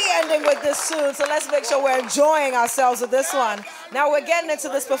will be ending with this soon, so let's make sure we're enjoying ourselves with this one. Now, we're getting into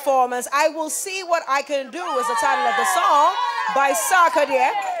this performance. I Will See What I Can Do is the title of the song. by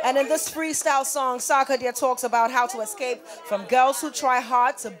Sarkodie. And in this freestyle song, Sarkodie talks about how to escape from girls who try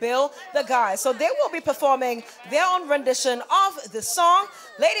hard to bill the guys. So they will be performing their own rendition of the song.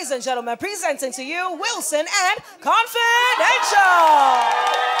 Ladies and gentlemen, presenting to you Wilson and Confidential.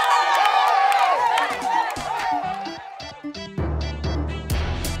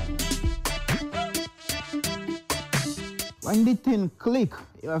 When the thing click,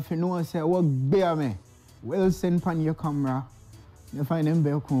 you have to know say what bear me. Wilson pan your camera. You find them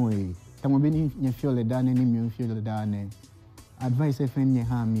bear way. Tamo bini you feel the dane ni me feel the dane. Advice if any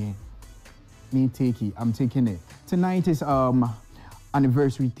harm me take it. I'm taking it. Tonight is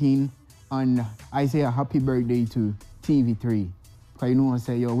anniversary thing, and I say a happy birthday to TV3. Cause you know I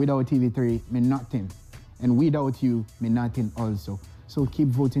say yo, without TV3 me nothing, and without you me nothing also. So keep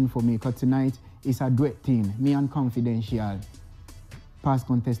voting for me, cause tonight is a duet thing, me and Confidential, past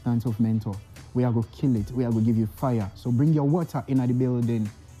contestants of Mentor. We are going to kill it, we are going to give you fire. So bring your water in the building.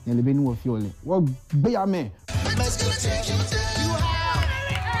 You'll be no fuel. What be a me?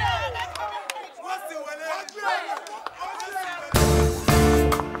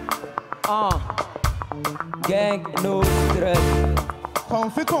 Gang no stress.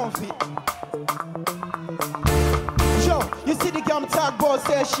 Comfy. Yo, you see the gam tag boss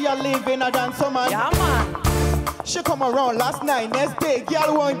say she a living a dance man. Yeah, man. She come around last night, next day,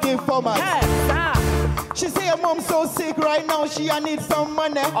 girl won't give for man. Yes, she say her mom so sick right now, she a need some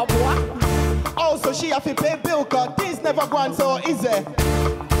money. Oh, what? Also, she have to pay bill, cause things never gone so easy.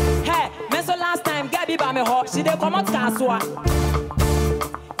 Hey, me so last time, Gabby by me hot, she dey come out kaswa.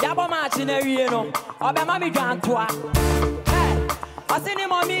 Yabo machinary, you know, or be mommy grand toa. Hey, I see ni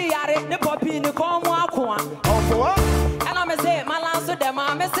mommy yare, ni poppy, ni come wakwa. Oh, what? And I'm say, my lance to them,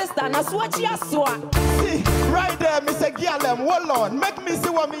 my sister, na swatch ya swa. See, right there, me say, girl, hold on, make me see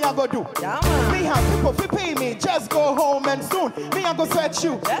what me I go do. Yeah, man. Me have people fi pay me, just go home and soon me I go sweat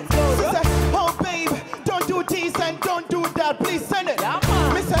you. Let's go, she say, oh babe, don't do this and don't do that, please send it. Yeah,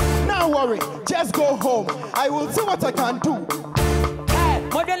 man. Me say, no worry, just go home. I will see what I can do. Hey,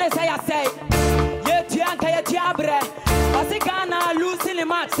 model say I say, ye tianka ye tiabre. Ose Ghana losing the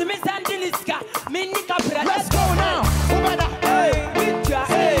match, me sending iska, me nika pre. Let's go now. Who better? Hey, with ya.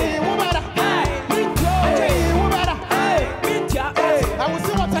 Hey, who better? Hey, with ya. Hey, who better? Hey, with ya. Hey, I will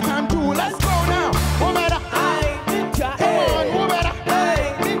see what I can do. Let's go now. Who better? Hey, with ya. Come on, who better? Hey,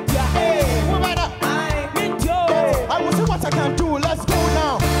 with ya. Hey, who better? Hey, with ya. Hey, I will see what I can do. Let's go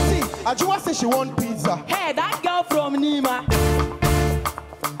now. See, Ajua say she want pizza. Hey, that girl from Nima.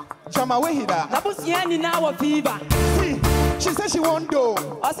 Jama we hida. Nabusiani now a fever. See, she said she want dough.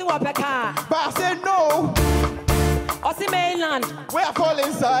 Osi wapeka. But I said no. Osi mainland. Where I fall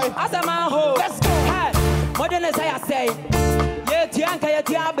inside. As a man ho. Let's go. Hey, modern say I say. Ye tianka ye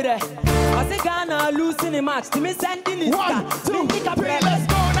tiabre. Osi Ghana losing the match. To me sending it. 1, 2, 3, let's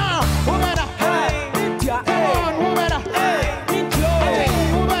go now. Who better? Hey, with ya. Come on, who better? Hey, with ya. Hey,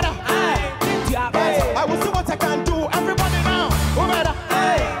 who better? Hey, with ya. Hey, I will see what I can do. Everybody now. Who better?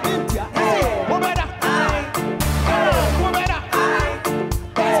 Hey, with ya. Hey, who better? Hey, Come on, who better?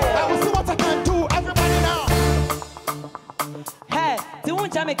 hey. I will see what I can do. Everybody now. Hey, ti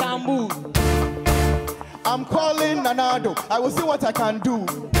wuncha me kambu. I'm calling Nanado. I will see what I can do.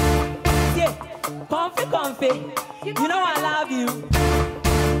 Yeah, comfy. You know I love you.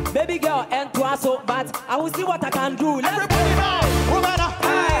 Baby girl and Tuaso, but I will see what I can do. Let's Everybody now. Who better?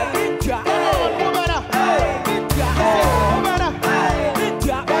 Hey, with ya. Come on, who better? Hey, with ya. Who better? Hey, with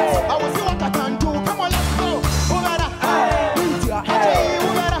ya. I will see what I can do. Come on, let's go. Who better? Hey, with ya. Hey, who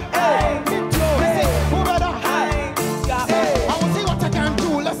better? Hey, with ya. Hey, who better? Hey, with ya. I will see what I can do.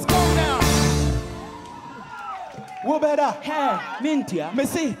 Let's go now. Who better? Hey, mintia. Me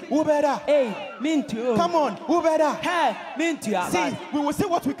see. Who better? Hey, mintia. Come on. Who better? Hey, mintia. See, we will see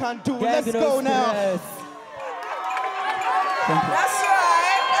what we can do. Yeah, Let's go now. That's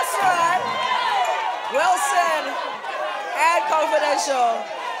right. Wilson and Confidential.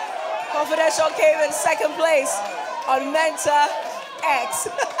 Confidential came in second place on Mentor X.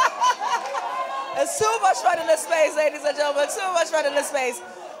 There's too much fun in this space, ladies and gentlemen. Too much fun in this space.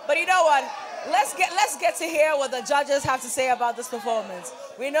 But you know what? Let's get to hear what the judges have to say about this performance.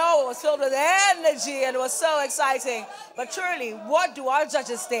 We know it was filled with energy and it was so exciting. But truly, what do our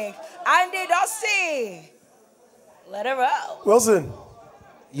judges think? Andy Dusty, let it roll. Wilson.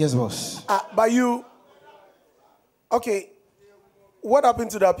 Yes, boss. But you, okay, what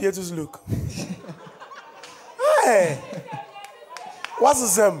happened to the Pietus look? Hey, what's the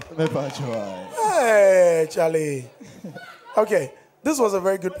same? Hey, Charlie. Okay, this was a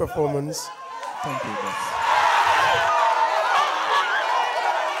very good performance. Thank you, boss.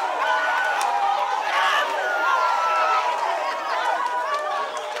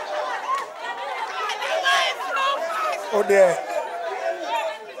 Oh, there.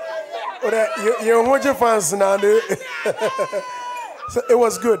 Oh, there. You're watching fans now. So it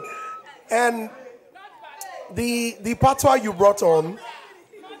was good. And the patois you brought on,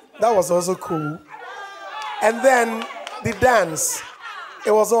 that was also cool. And then the dance,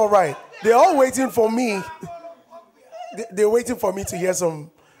 it was all right. They're all waiting for me. They're waiting for me to hear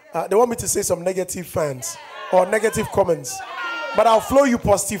some, they want me to say some negative fans or negative comments. But I'll flow you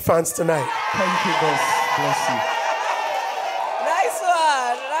positive fans tonight. Thank you, boss. Bless you. Nice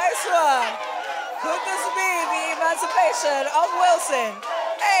one, nice one. Could this be the emancipation of Wilson?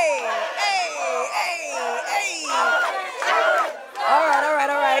 Hey, hey, hey, hey. All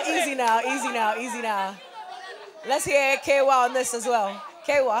right. Easy now. Let's hear Kewa on this as well.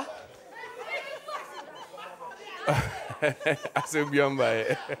 Kewa.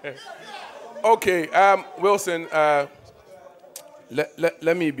 Okay, Wilson,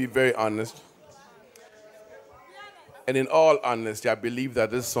 let me be very honest. And in all honesty, I believe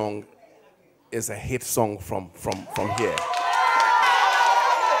that this song is a hit song from here.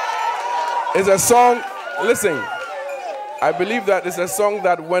 It's a song, listen, I believe that it's a song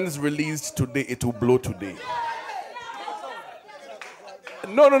that when it's released today, it will blow today.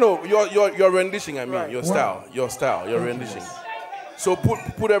 No, your rendition, I mean, right. your style, your rendition. So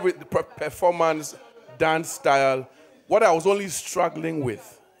put every performance, dance style. What I was only struggling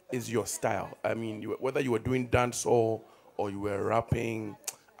with is your style. I mean, whether you were doing dance or you were rapping,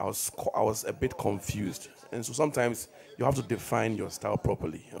 I was a bit confused. And so sometimes you have to define your style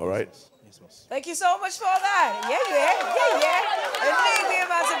properly, all right? Thank you so much for that. Yeah. Indeed, the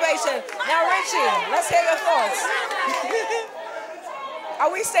emancipation. Now, Richie, let's hear your thoughts. Are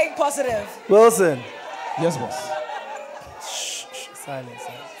we staying positive? Wilson. Yes, boss. Shh.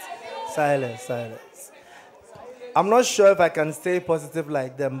 Silence. I'm not sure if I can stay positive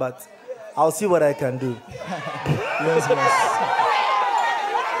like them, but I'll see what I can do. Yes, boss.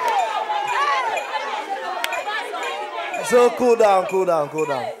 So cool down.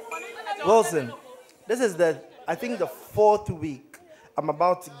 Wilson, this is I think the 4th week I'm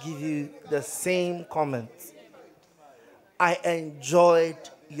about to give you the same comments. I enjoyed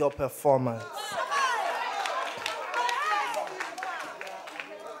your performance.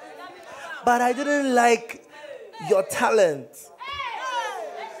 But I didn't like your talent.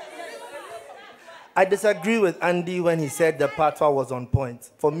 I disagree with Andy when he said the patois was on point.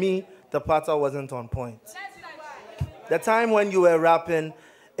 For me, the patois wasn't on point. The time when you were rapping,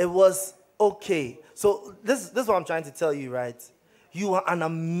 it was okay. So this is what I'm trying to tell you, right? You are an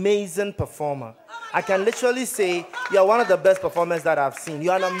amazing performer. I can literally say you are one of the best performers that I've seen.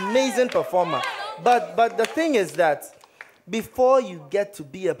 You are an amazing performer. But the thing is that before you get to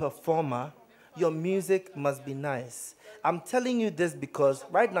be a performer, your music must be nice. I'm telling you this because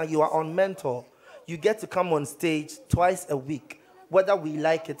right now you are on Mentor. You get to come on stage twice a week, whether we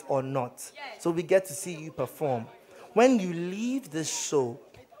like it or not. So we get to see you perform. When you leave this show,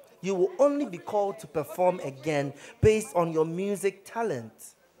 you will only be called to perform again based on your music talent.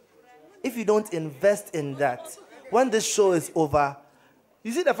 If you don't invest in that, when this show is over,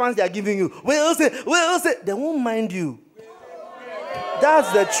 you see the fans they are giving you, Wilson, they won't mind you.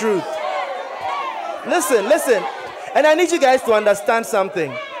 That's the truth. Listen, and I need you guys to understand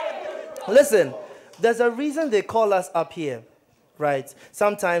something. Listen, there's a reason they call us up here, right?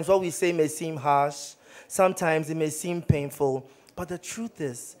 Sometimes what we say may seem harsh, sometimes it may seem painful, but the truth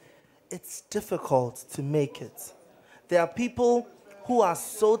is, it's difficult to make it. There are people who are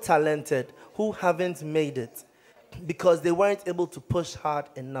so talented who haven't made it because they weren't able to push hard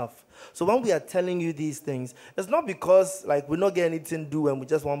enough. So when we are telling you these things, it's not because like we're not getting anything to do and we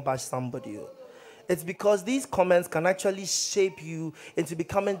just want to bash somebody. It's because these comments can actually shape you into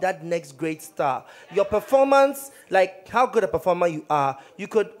becoming that next great star. Your performance, like how good a performer you are, you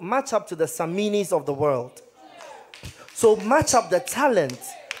could match up to the Saminis of the world. So match up the talent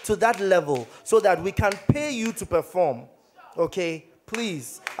to that level so that we can pay you to perform. Okay?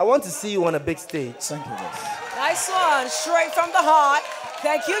 Please. I want to see you on a big stage. Thank you, guys. Nice one. Straight from the heart.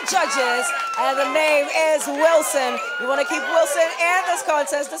 Thank you, judges. And the name is Wilson. You want to keep Wilson in this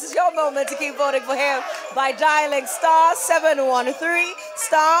contest. This is your moment to keep voting for him by dialing *713,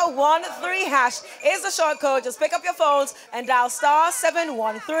 *13# is the short code. Just pick up your phones and dial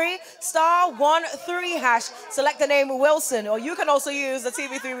 *713, *13#. Select the name Wilson, or you can also use the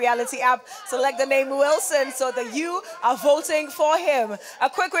TV3 Reality app. Select the name Wilson so that you are voting for him. A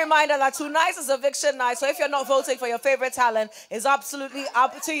quick reminder that tonight is eviction night, so if you're not voting for your favorite talent, it's absolutely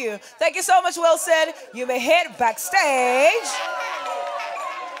up to you. Thank you so much, Wilson. You may hit backstage.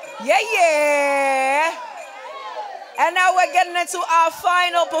 Yeah. And now we're getting into our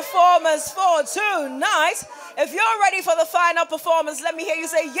final performance for tonight. If you're ready for the final performance, let me hear you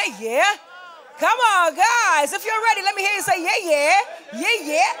say, yeah, yeah. Come on, guys. If you're ready, let me hear you say, yeah, yeah. Yeah,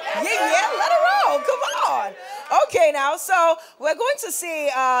 yeah. Yeah, yeah. Let it roll. Come on. Okay, now, so we're going to see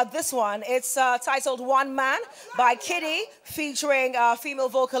this one. It's titled One Man by Kitty, featuring female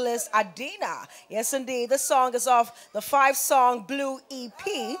vocalist Adina. Yes, indeed. This song is off the 5-song Blue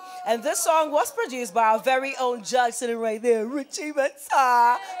EP. And this song was produced by our very own judge sitting right there, Richie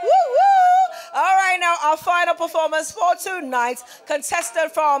Mensah. Woo-woo! All right, now, our final performance for tonight,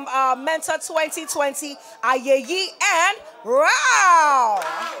 contestant from Mentor 2020, Ayeyi and Rao.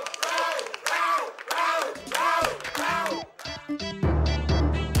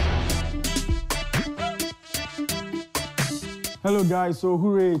 Hello guys, so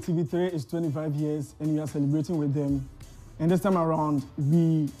hooray, TV3 is 25 years and we are celebrating with them. And this time around,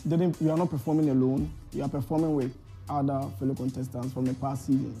 we are not performing alone, we are performing with other fellow contestants from the past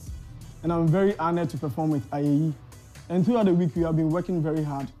seasons. And I'm very honored to perform with Ayeyi. And throughout the week, we have been working very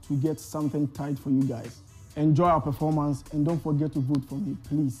hard to get something tight for you guys. Enjoy our performance and don't forget to vote for me,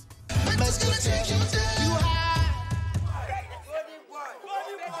 please.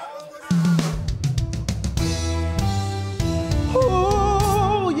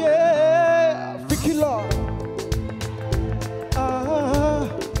 Oh yeah, Vicky Law.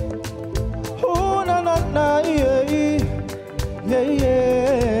 Oh na na na yeah, yeah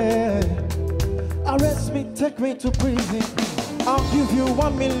yeah. Arrest me, take me to prison. I'll give you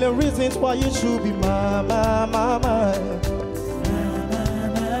 1 million reasons why you should be my.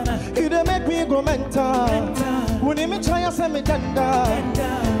 You dey make me go mental. When you me try and send me tender.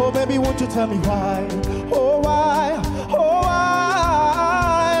 Oh baby, won't you tell me why? Oh why? Oh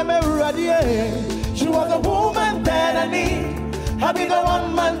why? I'm ready. You are the woman that I need. I'll be the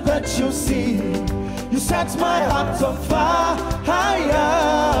one man that you see. You set my heart on fire.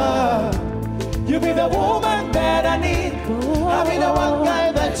 You be the woman that I need. I'll be the one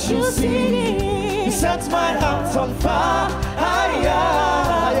guy that you see. You set my heart on fire.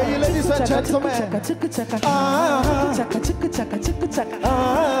 You ladies and gentlemen.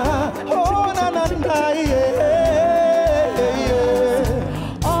 Oh na na na yeah.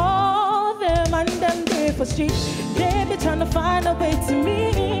 All them and them day for street, they be trying to find a way to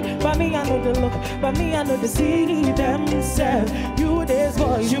me. But me I know the look, but me I know the see themselves. You this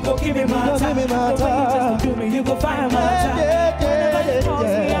boy, you go give me my time. The way you just do me, you go find my time. Whenever you cross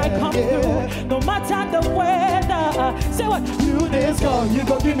me, I come through. No matter the weather. Say what? You this girl, you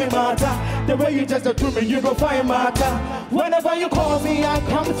go give me my time. The way you just do me, you go find my time. Whenever you call me, I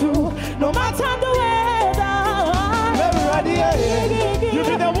come through. No matter the weather. Everybody, you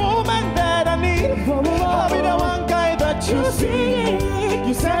be the woman that I need. I'll be the one guy that you see.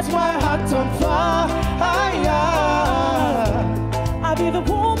 You set my heart on fire. I'll be the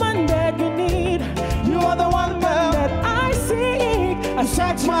woman that you need. You are the one girl that I seek. I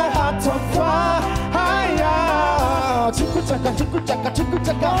set my heart on fire. Chuku chaka, chuku chaka, chuku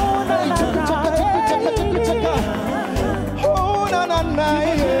chaka. Chuku chaka, chuku chaka, chuku chaka. Oh na na na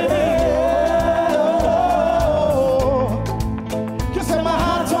yeah. You set my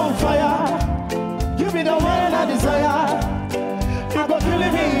heart on fire. You be the one I desire. You go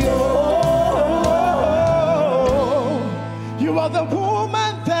killing me. You are the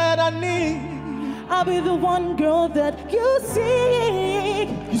woman that I need. I'll be the one girl that you seek.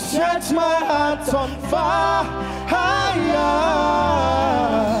 You set my heart on fire.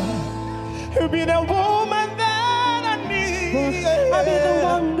 You be the woman that I need. I'll be the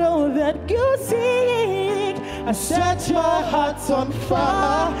one girl that you seek. I set my heart on fire.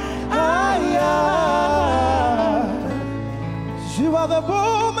 You are the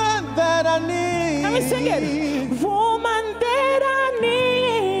woman that I need. Let me sing it. Woman that I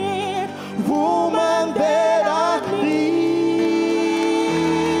need. Woman that I need.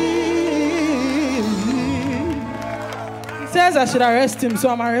 He says I should arrest him, so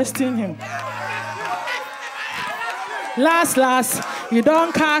I'm arresting him. Last, you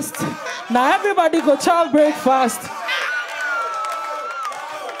don't cast. Now everybody go child breakfast.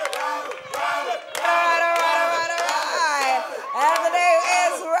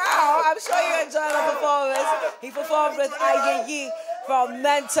 He performed with Ayeyi from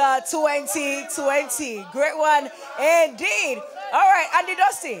Mentor 2020. Great one indeed. All right, Andy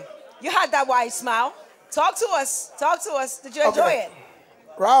Dusty, you had that wide smile. Talk to us. Talk to us. Did you enjoy it?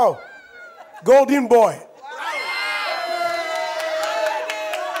 Rao, Golden Boy.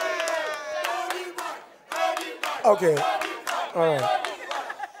 Okay. All right.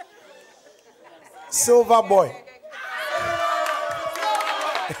 Silver Boy.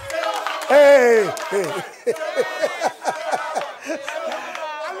 Hey.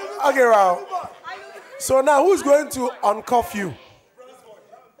 Okay, Rao. So now who's going to uncuff you?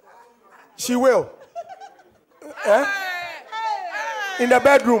 She will. Eh? In the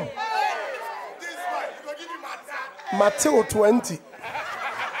bedroom. Mateo 20.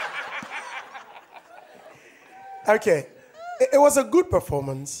 Okay. It was a good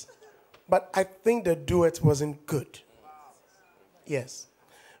performance, but I think the duet wasn't good. Yes.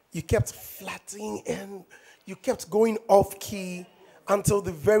 You kept flattening and you kept going off key until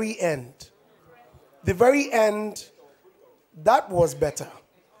the very end. The very end, that was better.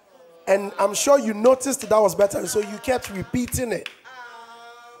 And I'm sure you noticed that was better, so you kept repeating it.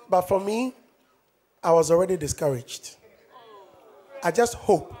 But for me, I was already discouraged. I just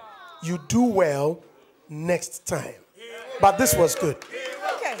hope you do well next time. But this was good.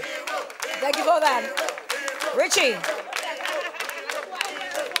 Okay. Thank you for that. Richie.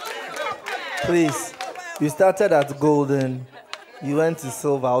 Please, you started at golden, you went to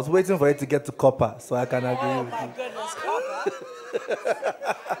silver. I was waiting for you to get to copper so I can agree with you. Goodness, copper.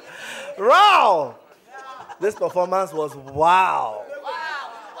 Wow! This performance was wow.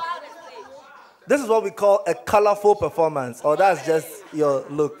 This is what we call a colorful performance, or that's just your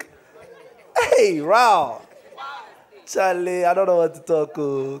look. Hey, wow. Charlie, I don't know what to talk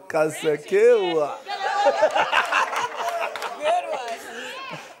to. Kasekewa.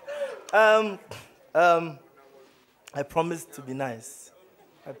 I promised to be nice.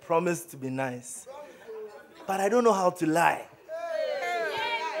 I promised to be nice. But I don't know how to lie.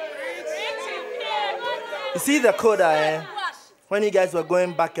 You see the coda, eh? When you guys were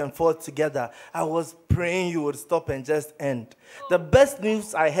going back and forth together, I was praying you would stop and just end. The best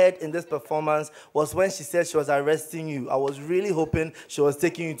news I heard in this performance was when she said she was arresting you. I was really hoping she was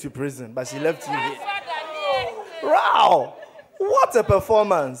taking you to prison, but she left you here. Wow! What a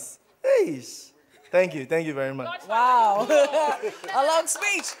performance! Hey, thank you very much. Wow, a long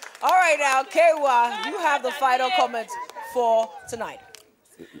speech. All right now, Kewa, you have the final comment for tonight.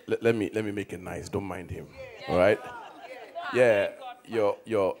 Let me make it nice. Don't mind him. All right. Yeah,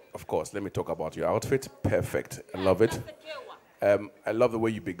 your of course. Let me talk about your outfit. Perfect. I love it. I love the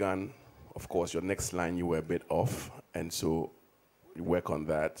way you began. Of course, your next line you were a bit off, and so you work on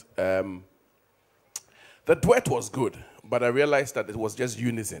that. The duet was good, but I realized that it was just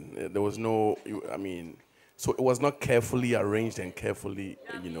unison. There was no, so it was not carefully arranged and carefully,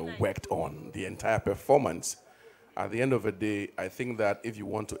 worked on. The entire performance. At the end of the day, I think that if you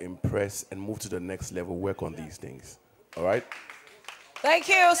want to impress and move to the next level, work on these things. All right? Thank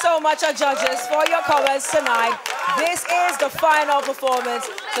you so much, our judges, for your comments tonight. This is the final performance.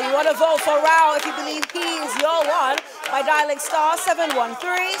 So you want to vote for Rao if you believe he is your one by dialing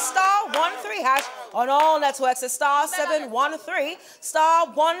 *713 *13# on all networks. It's *713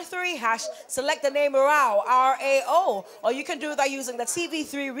 *13#. Select the name Rao, R-A-O, or you can do that using the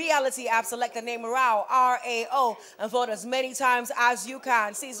TV3 reality app. Select the name Rao, R-A-O, and vote as many times as you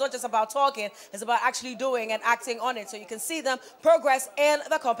can. See, it's not just about talking, it's about actually doing and acting on it, so you can see them progress in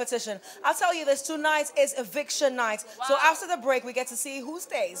the competition. I'll tell you this, tonight is eviction night. So after the break, we get to see who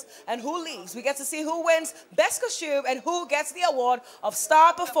stays and who leaves. We get to see who wins Best Costume and who gets the award of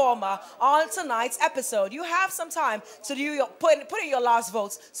Star Performer on tonight's episode. You have some time to do put in your last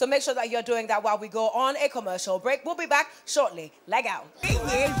votes, so make sure that you're doing that while we go on a commercial break. We'll be back shortly. Leg out.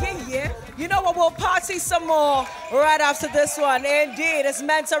 Yeah. You know what? We'll party some more right after this one. Indeed, it's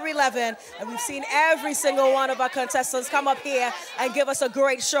Mentor 11, and we've seen every single one of our contestants come up here and give us a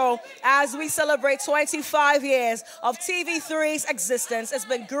great show as we celebrate 25 years of TV3's existence. It's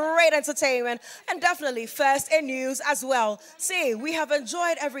been great entertainment and definitely first in news as well. See, we have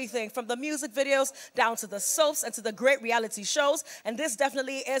enjoyed everything from the music videos down to the soaps and to the great reality shows, and this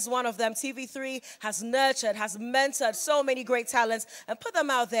definitely is one of them. TV3 has nurtured, has mentored so many great talents and put them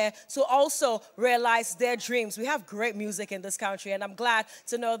out there to also realize their dreams. We have great music in this country, and I'm glad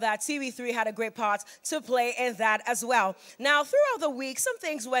to know that TV3 had a great part to play in that as well. Now, throughout the week, some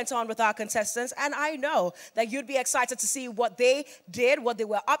things went on with our contestants, and I know that you'd be excited to see what they did, what they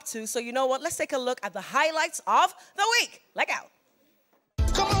were up to. So you know what? Let's take a look at the highlights of the week. Leg out.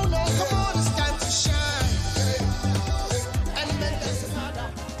 Come on, it's time to shine.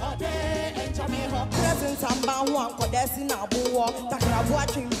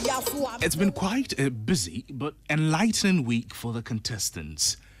 It's been quite a busy but enlightening week for the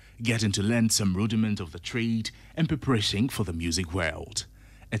contestants, getting to learn some rudiment of the trade and preparing for the music world.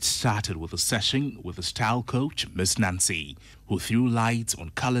 It started with a session with the style coach, Miss Nancy, who threw light on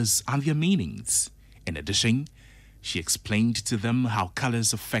colors and their meanings. In addition, she explained to them how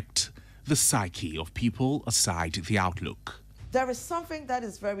colors affect the psyche of people aside the outlook. There is something that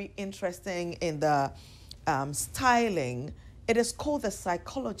is very interesting in the styling It is called the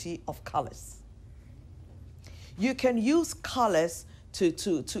psychology of colors. You can use colors to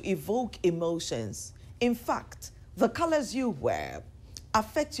evoke emotions. In fact, the colors you wear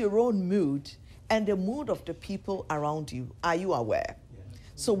affect your own mood and the mood of the people around you. Are you aware?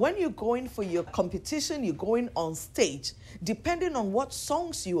 So when you're going for your competition, you're going on stage, depending on what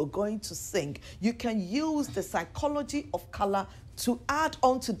songs you are going to sing, you can use the psychology of color to add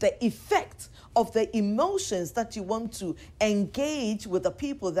on to the effect of the emotions that you want to engage with the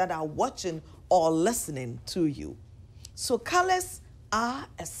people that are watching or listening to you. So colors are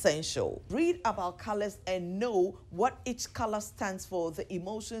essential. Read about colors and know what each color stands for, the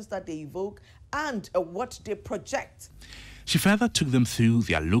emotions that they evoke, and what they project. She further took them through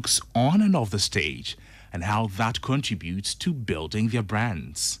their looks on and off the stage and how that contributes to building their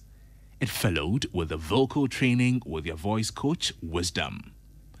brands. It followed with the vocal training with their voice coach, Wisdom.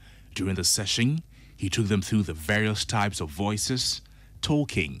 During the session, he took them through the various types of voices,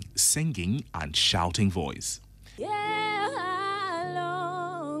 talking, singing, and shouting voice. Yeah, I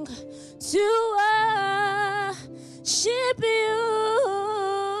long to worship you.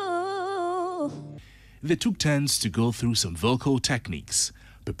 They took turns to go through some vocal techniques,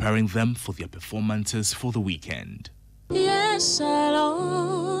 preparing them for their performances for the weekend. Yes, I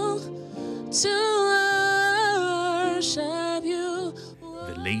long to worship you.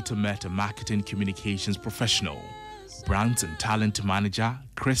 They later met a marketing communications professional, brands and talent manager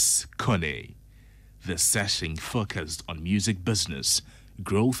Chris Kone. The session focused on music business,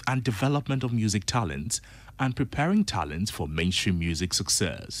 growth and development of music talents, and preparing talents for mainstream music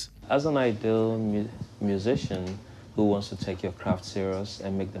success. As an ideal musician who wants to take your craft serious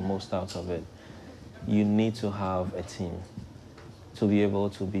and make the most out of it, you need to have a team. To be able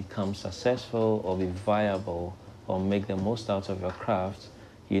to become successful or be viable or make the most out of your craft,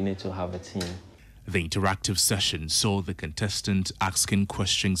 you need to have a team. The interactive session saw the contestants asking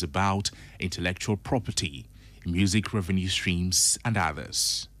questions about intellectual property, music revenue streams, and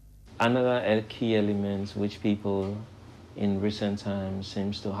others. Another key element which people in recent times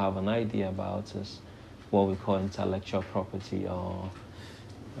seems to have an idea about is what we call intellectual property, or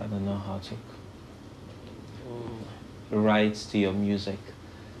I don't know how to, rights to your music.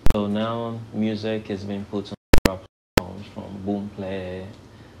 So now music is being put on platforms from Boomplay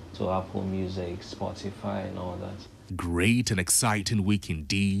to Apple Music, Spotify, and all that. Great and exciting week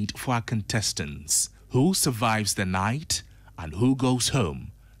indeed for our contestants. Who survives the night and who goes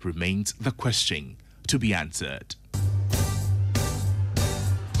home remains the question to be answered.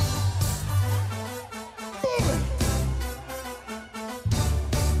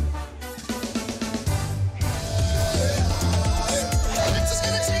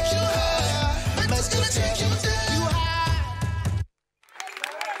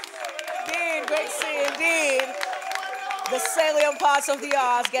 Parts of the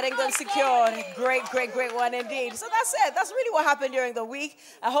odds, getting them secured. Great one indeed. So that's it. That's really what happened during the week.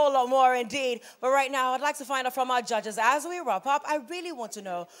 A whole lot more indeed. But right now, I'd like to find out from our judges as we wrap up. I really want to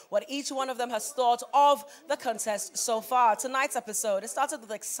know what each one of them has thought of the contest so far. Tonight's episode, it started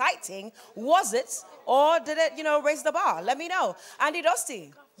with exciting. Was it? Or did it, raise the bar? Let me know. Andy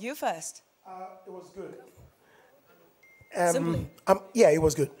Dusty, you first. It was good. Simply. Yeah, it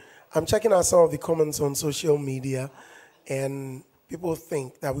was good. I'm checking out some of the comments on social media, and people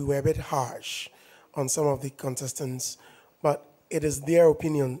think that we were a bit harsh on some of the contestants, but it is their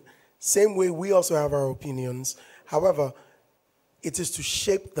opinion. Same way we also have our opinions. However, it is to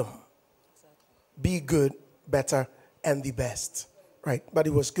shape them. Be good, better, and the best. Right? But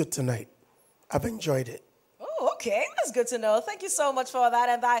it was good tonight. I've enjoyed it. Oh, okay. That's good to know. Thank you so much for that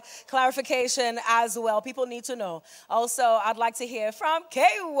and that clarification as well. People need to know. Also, I'd like to hear from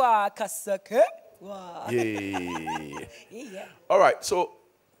Kewa Kasake. Wow. Yeah. All right, so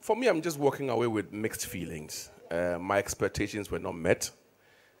for me, I'm just walking away with mixed feelings. My expectations were not met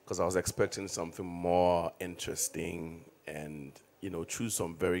because I was expecting something more interesting and, choose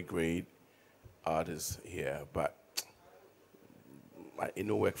some very great artists here, but it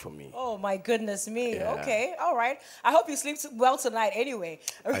no work for me. Oh, my goodness me. Yeah. Okay, all right. I hope you sleep well tonight anyway.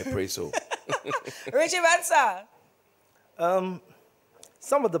 I pray so. Richie Mensa.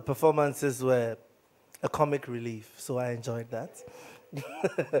 Some of the performances were a comic relief, so I enjoyed that.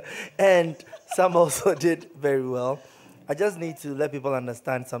 And some also did very well. I just need to let people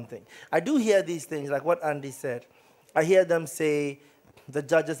understand something. I do hear these things, like what Andy said. I hear them say the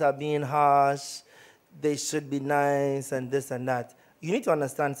judges are being harsh, they should be nice, and this and that. You need to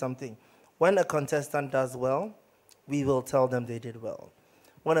understand something. When a contestant does well, we will tell them they did well.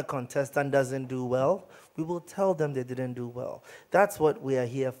 When a contestant doesn't do well, we will tell them they didn't do well. That's what we are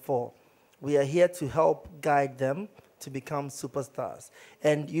here for. We are here to help guide them to become superstars.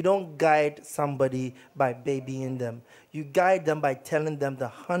 And you don't guide somebody by babying them. You guide them by telling them the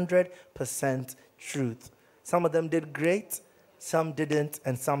 100% truth. Some of them did great, some didn't,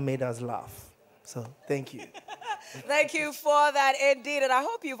 and some made us laugh. So thank you. Thank you for that indeed. And I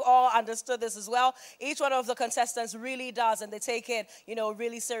hope you've all understood this as well. Each one of the contestants really does, and they take it,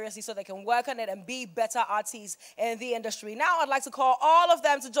 really seriously so they can work on it and be better artists in the industry. Now I'd like to call all of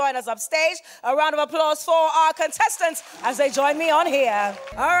them to join us upstage. A round of applause for our contestants as they join me on here.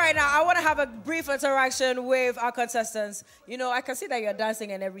 All right, now I want to have a brief interaction with our contestants. I can see that you're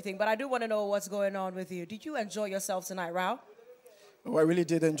dancing and everything, but I do want to know what's going on with you. Did you enjoy yourself tonight, Rao? Oh, I really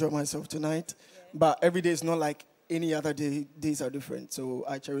did enjoy myself tonight, but every day is not like any other day. Days are different, so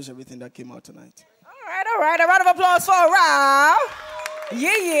I cherish everything that came out tonight. All right. A round of applause for Rao.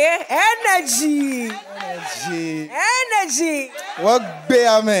 Yeah. Energy. What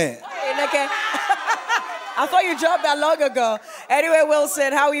bear man? Okay. I thought you dropped that long ago. Anyway,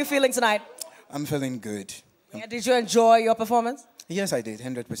 Wilson, how are you feeling tonight? I'm feeling good. Yeah, did you enjoy your performance? Yes, I did,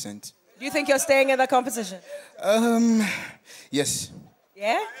 100%. Do you think you're staying in the competition? Yes.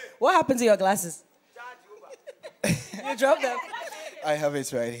 Yeah? What happened to your glasses? You dropped them. I have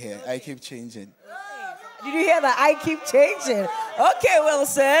it right here. I keep changing. Did you hear that? I keep changing. Okay,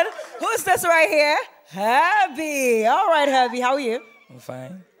 Wilson. Who's this right here? Herbie. All right, Herbie. How are you? I'm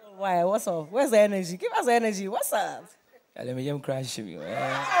fine. Why? What's up? Where's the energy? Give us the energy. What's up? Let me crash you.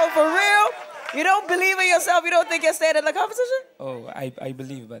 Oh, for real? You don't believe in yourself? You don't think you're staying in the competition? Oh, I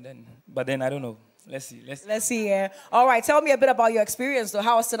believe, but then I don't know. Let's see. Let's see, yeah. All right, tell me a bit about your experience, though.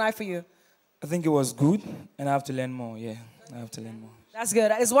 How was tonight for you? I think it was good, and I have to learn more. Yeah, I have to learn more. That's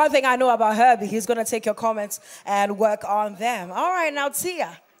good. It's one thing I know about Herbie. He's going to take your comments and work on them. All right, now,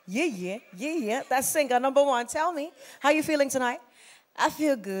 Tia. Yeah. That's singer number one. Tell me, how you feeling tonight? I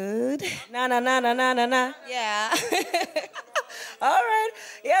feel good. Na. Yeah. All right.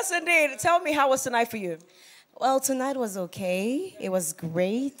 Yes, indeed. Tell me, how was tonight for you? Well, tonight was okay. It was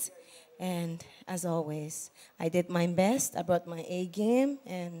great. And as always, I did my best. I brought my A game,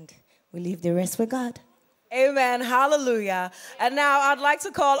 and we leave the rest with God. Amen. Hallelujah. And now I'd like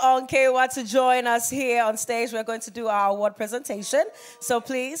to call on Kewa to join us here on stage. We're going to do our award presentation. So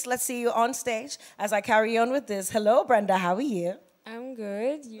please, let's see you on stage as I carry on with this. Hello, Brenda. How are you? I'm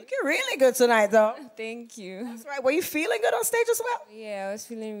good. Looking really good tonight, though. Thank you. That's right. Were you feeling good on stage as well? Yeah, I was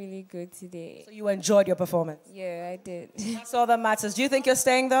feeling really good today. So you enjoyed your performance? Yeah, I did. That's all that matters. Do you think you're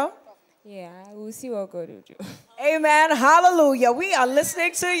staying, though? Yeah, we'll see what God will do. Amen. Hallelujah. We are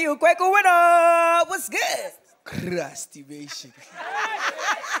listening to you. Quaker winner. What's good? Crustivation.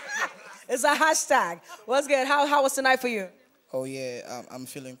 It's a hashtag. What's good? How was tonight for you? Oh, yeah. I'm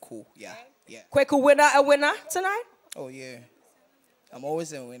feeling cool. Yeah. Quaker winner, a winner tonight? Oh, yeah. I'm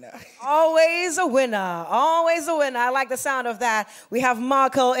always a winner. Always a winner. Always a winner. I like the sound of that. We have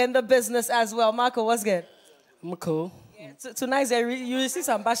Marco in the business as well. Marco, what's good? I'm cool. Tonight, you see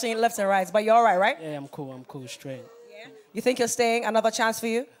some bashing left and right, but you're all right, right? Yeah, I'm cool, straight. Yeah. You think you're staying? Another chance for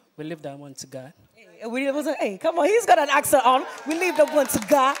you? We leave that one to God. Hey, come on, he's got an accent on. We leave that one to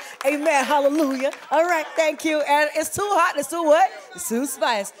God. Amen, hallelujah. All right, thank you. And it's too hot, it's too what? It's too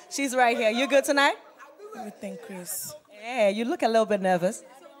spice. She's right here. You good tonight? Everything, Chris. Yeah, you look a little bit nervous.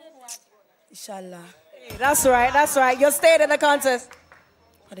 Inshallah. Hey, that's right. You're staying in the contest.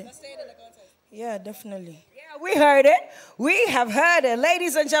 Yeah, definitely. Yeah, we heard it. We have heard it.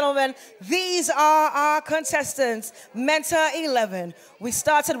 Ladies and gentlemen, these are our contestants. Mentor 11. We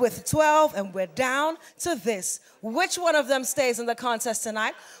started with 12 and we're down to this. Which one of them stays in the contest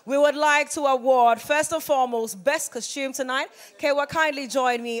tonight? We would like to award, first and foremost, Best Costume tonight. Kewa, kindly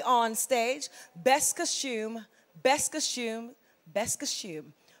join me on stage. Best Costume.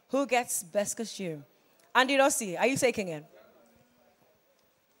 Who gets Best Costume? Andy Rossi, are you taking it?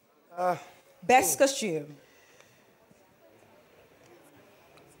 Best Costume.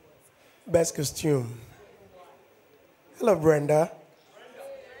 Best Costume. Hello, Brenda.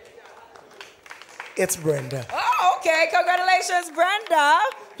 It's Brenda. Oh, okay. Congratulations, Brenda.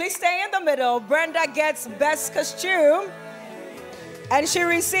 Please stay in the middle. Brenda gets Best Costume. And she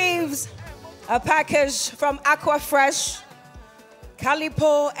receives a package from Aquafresh,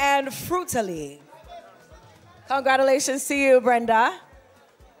 Calipo, and Fruitally. Congratulations to you, Brenda.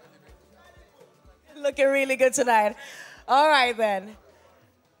 Looking really good tonight. All right, then.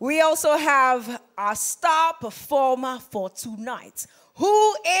 We also have our star performer for tonight.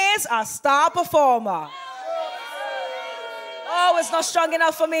 Who is our star performer? Oh, it's not strong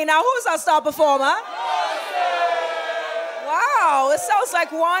enough for me. Now, who's our star performer? Wow, it sounds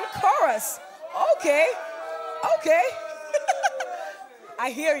like one chorus. Okay. I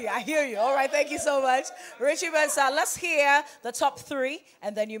hear you. I hear you. All right, thank you so much. Richie Mensah, let's hear the top 3,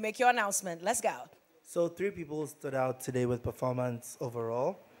 and then you make your announcement. Let's go. So 3 people stood out today with performance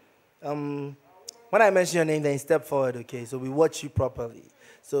overall. When I mention your name, then step forward, okay? So we watch you properly.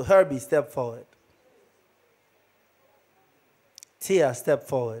 So Herbie, step forward. Tia, step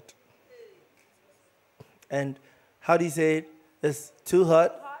forward. And how do you say it? It's too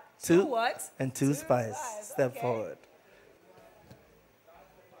hot, Two what? and too spice. Step forward.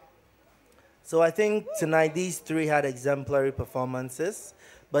 So I think tonight these 3 had exemplary performances,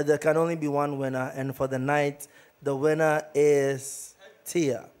 but there can only be one winner. And for the night, the winner is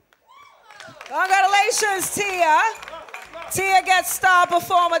Tia. Congratulations, Tia. Tia gets star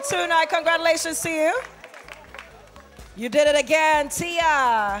performer tonight. Congratulations to you. You did it again,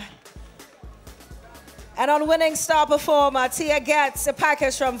 Tia. And on winning star performer, Tia gets a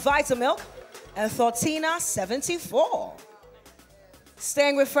package from Vitamilk and Thortina 74.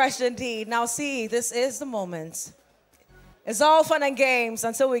 Staying refreshed indeed. Now see, this is the moment. It's all fun and games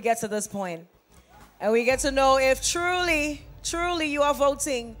until we get to this point. And we get to know if truly, truly you are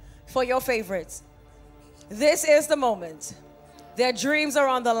voting for your favorites. This is the moment. Their dreams are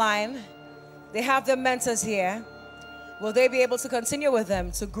on the line. They have their mentors here. Will they be able to continue with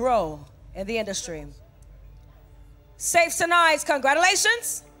them to grow in the industry? Safe tonight.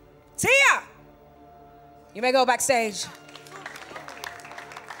 Congratulations, Tia. You may go backstage.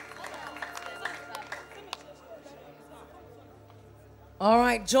 All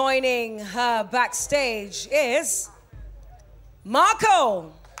right, joining her backstage is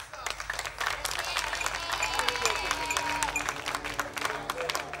Marco.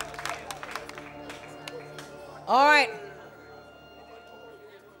 All right.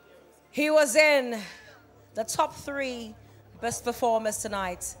 He was in the top 3 best performers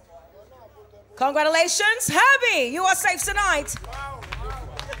tonight. Congratulations, Herbie. You are safe tonight.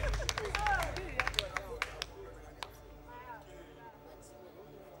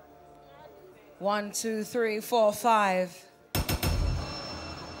 One, two, three, four, 5.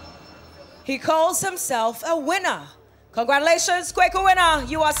 He calls himself a winner. Congratulations, Quaker winner.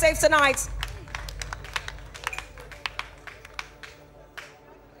 You are safe tonight.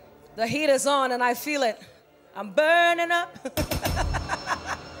 The heat is on and I feel it. I'm burning up.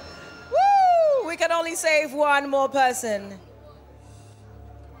 Woo! We can only save one more person.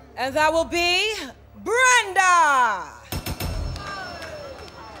 And that will be Brenda.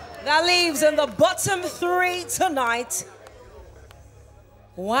 That leaves in the bottom 3 tonight.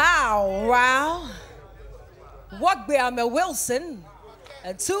 Wow. Wagbeame Wilson.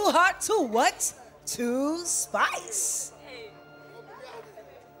 And Too Hot, Too What? Too Spice.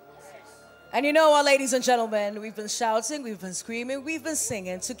 And you know what, ladies and gentlemen, we've been shouting, we've been screaming, we've been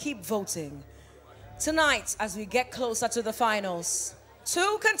singing to keep voting. Tonight, as we get closer to the finals,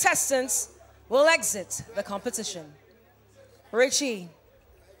 2 contestants will exit the competition. Richie,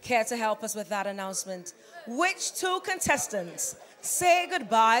 care to help us with that announcement? Which 2 contestants say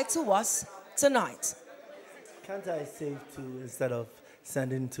goodbye to us tonight? Can't I save 2 instead of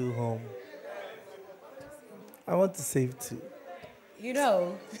sending 2 home? I want to save 2. You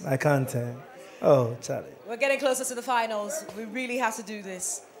know. I can't tell. Oh, Charlie. We're getting closer to the finals. We really have to do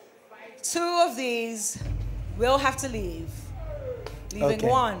this. 2 of these will have to leave. Leaving Okay.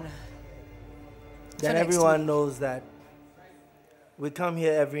 1. Then everyone knows that we come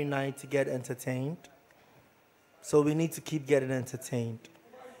here every night to get entertained. So we need to keep getting entertained.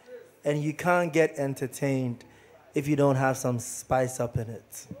 And you can't get entertained if you don't have some spice up in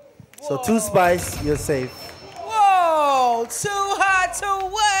it. So 2 spice, you're safe. Whoa, Too Hot, Too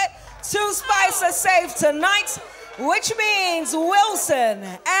What? 2 Spice are safe tonight, which means Wilson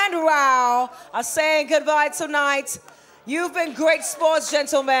and Rao are saying goodbye tonight. You've been great sports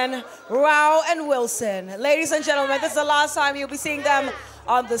gentlemen, Rao and Wilson. Ladies and gentlemen, this is the last time you'll be seeing them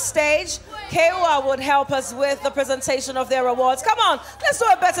on the stage. Kewa would help us with the presentation of their awards. Come on, let's do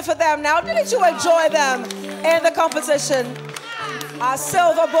it better for them now. Didn't you enjoy them in the competition? Our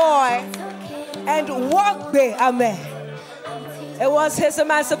Silver Boy and Wagbeame. It was his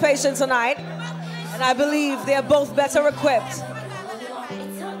emancipation tonight, and I believe they're both better equipped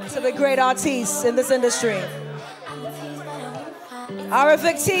to be great artists in this industry. Our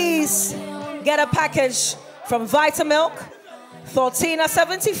evictees get a package from Vitamilk, Thortina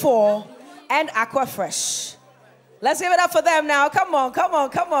 74, and Aquafresh. Let's give it up for them now. Come on, come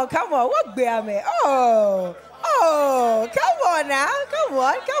on, come on, come on. Wagbeame. Oh, come on now. Come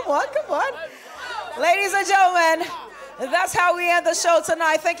on, come on, come on. Ladies and gentlemen, that's how we end the show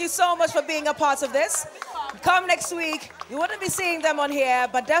tonight. Thank you so much for being a part of this. come next week. You wouldn't be seeing them on here,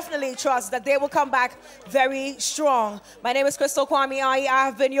 but definitely trust that they will come back very strong. My name is Crystal Kwame Ai. I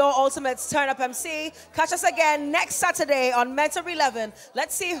have been your ultimate turn-up MC. Catch us again next Saturday on Mentor 11.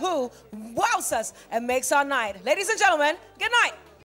 Let's see who wows us and makes our night. Ladies and gentlemen, good night.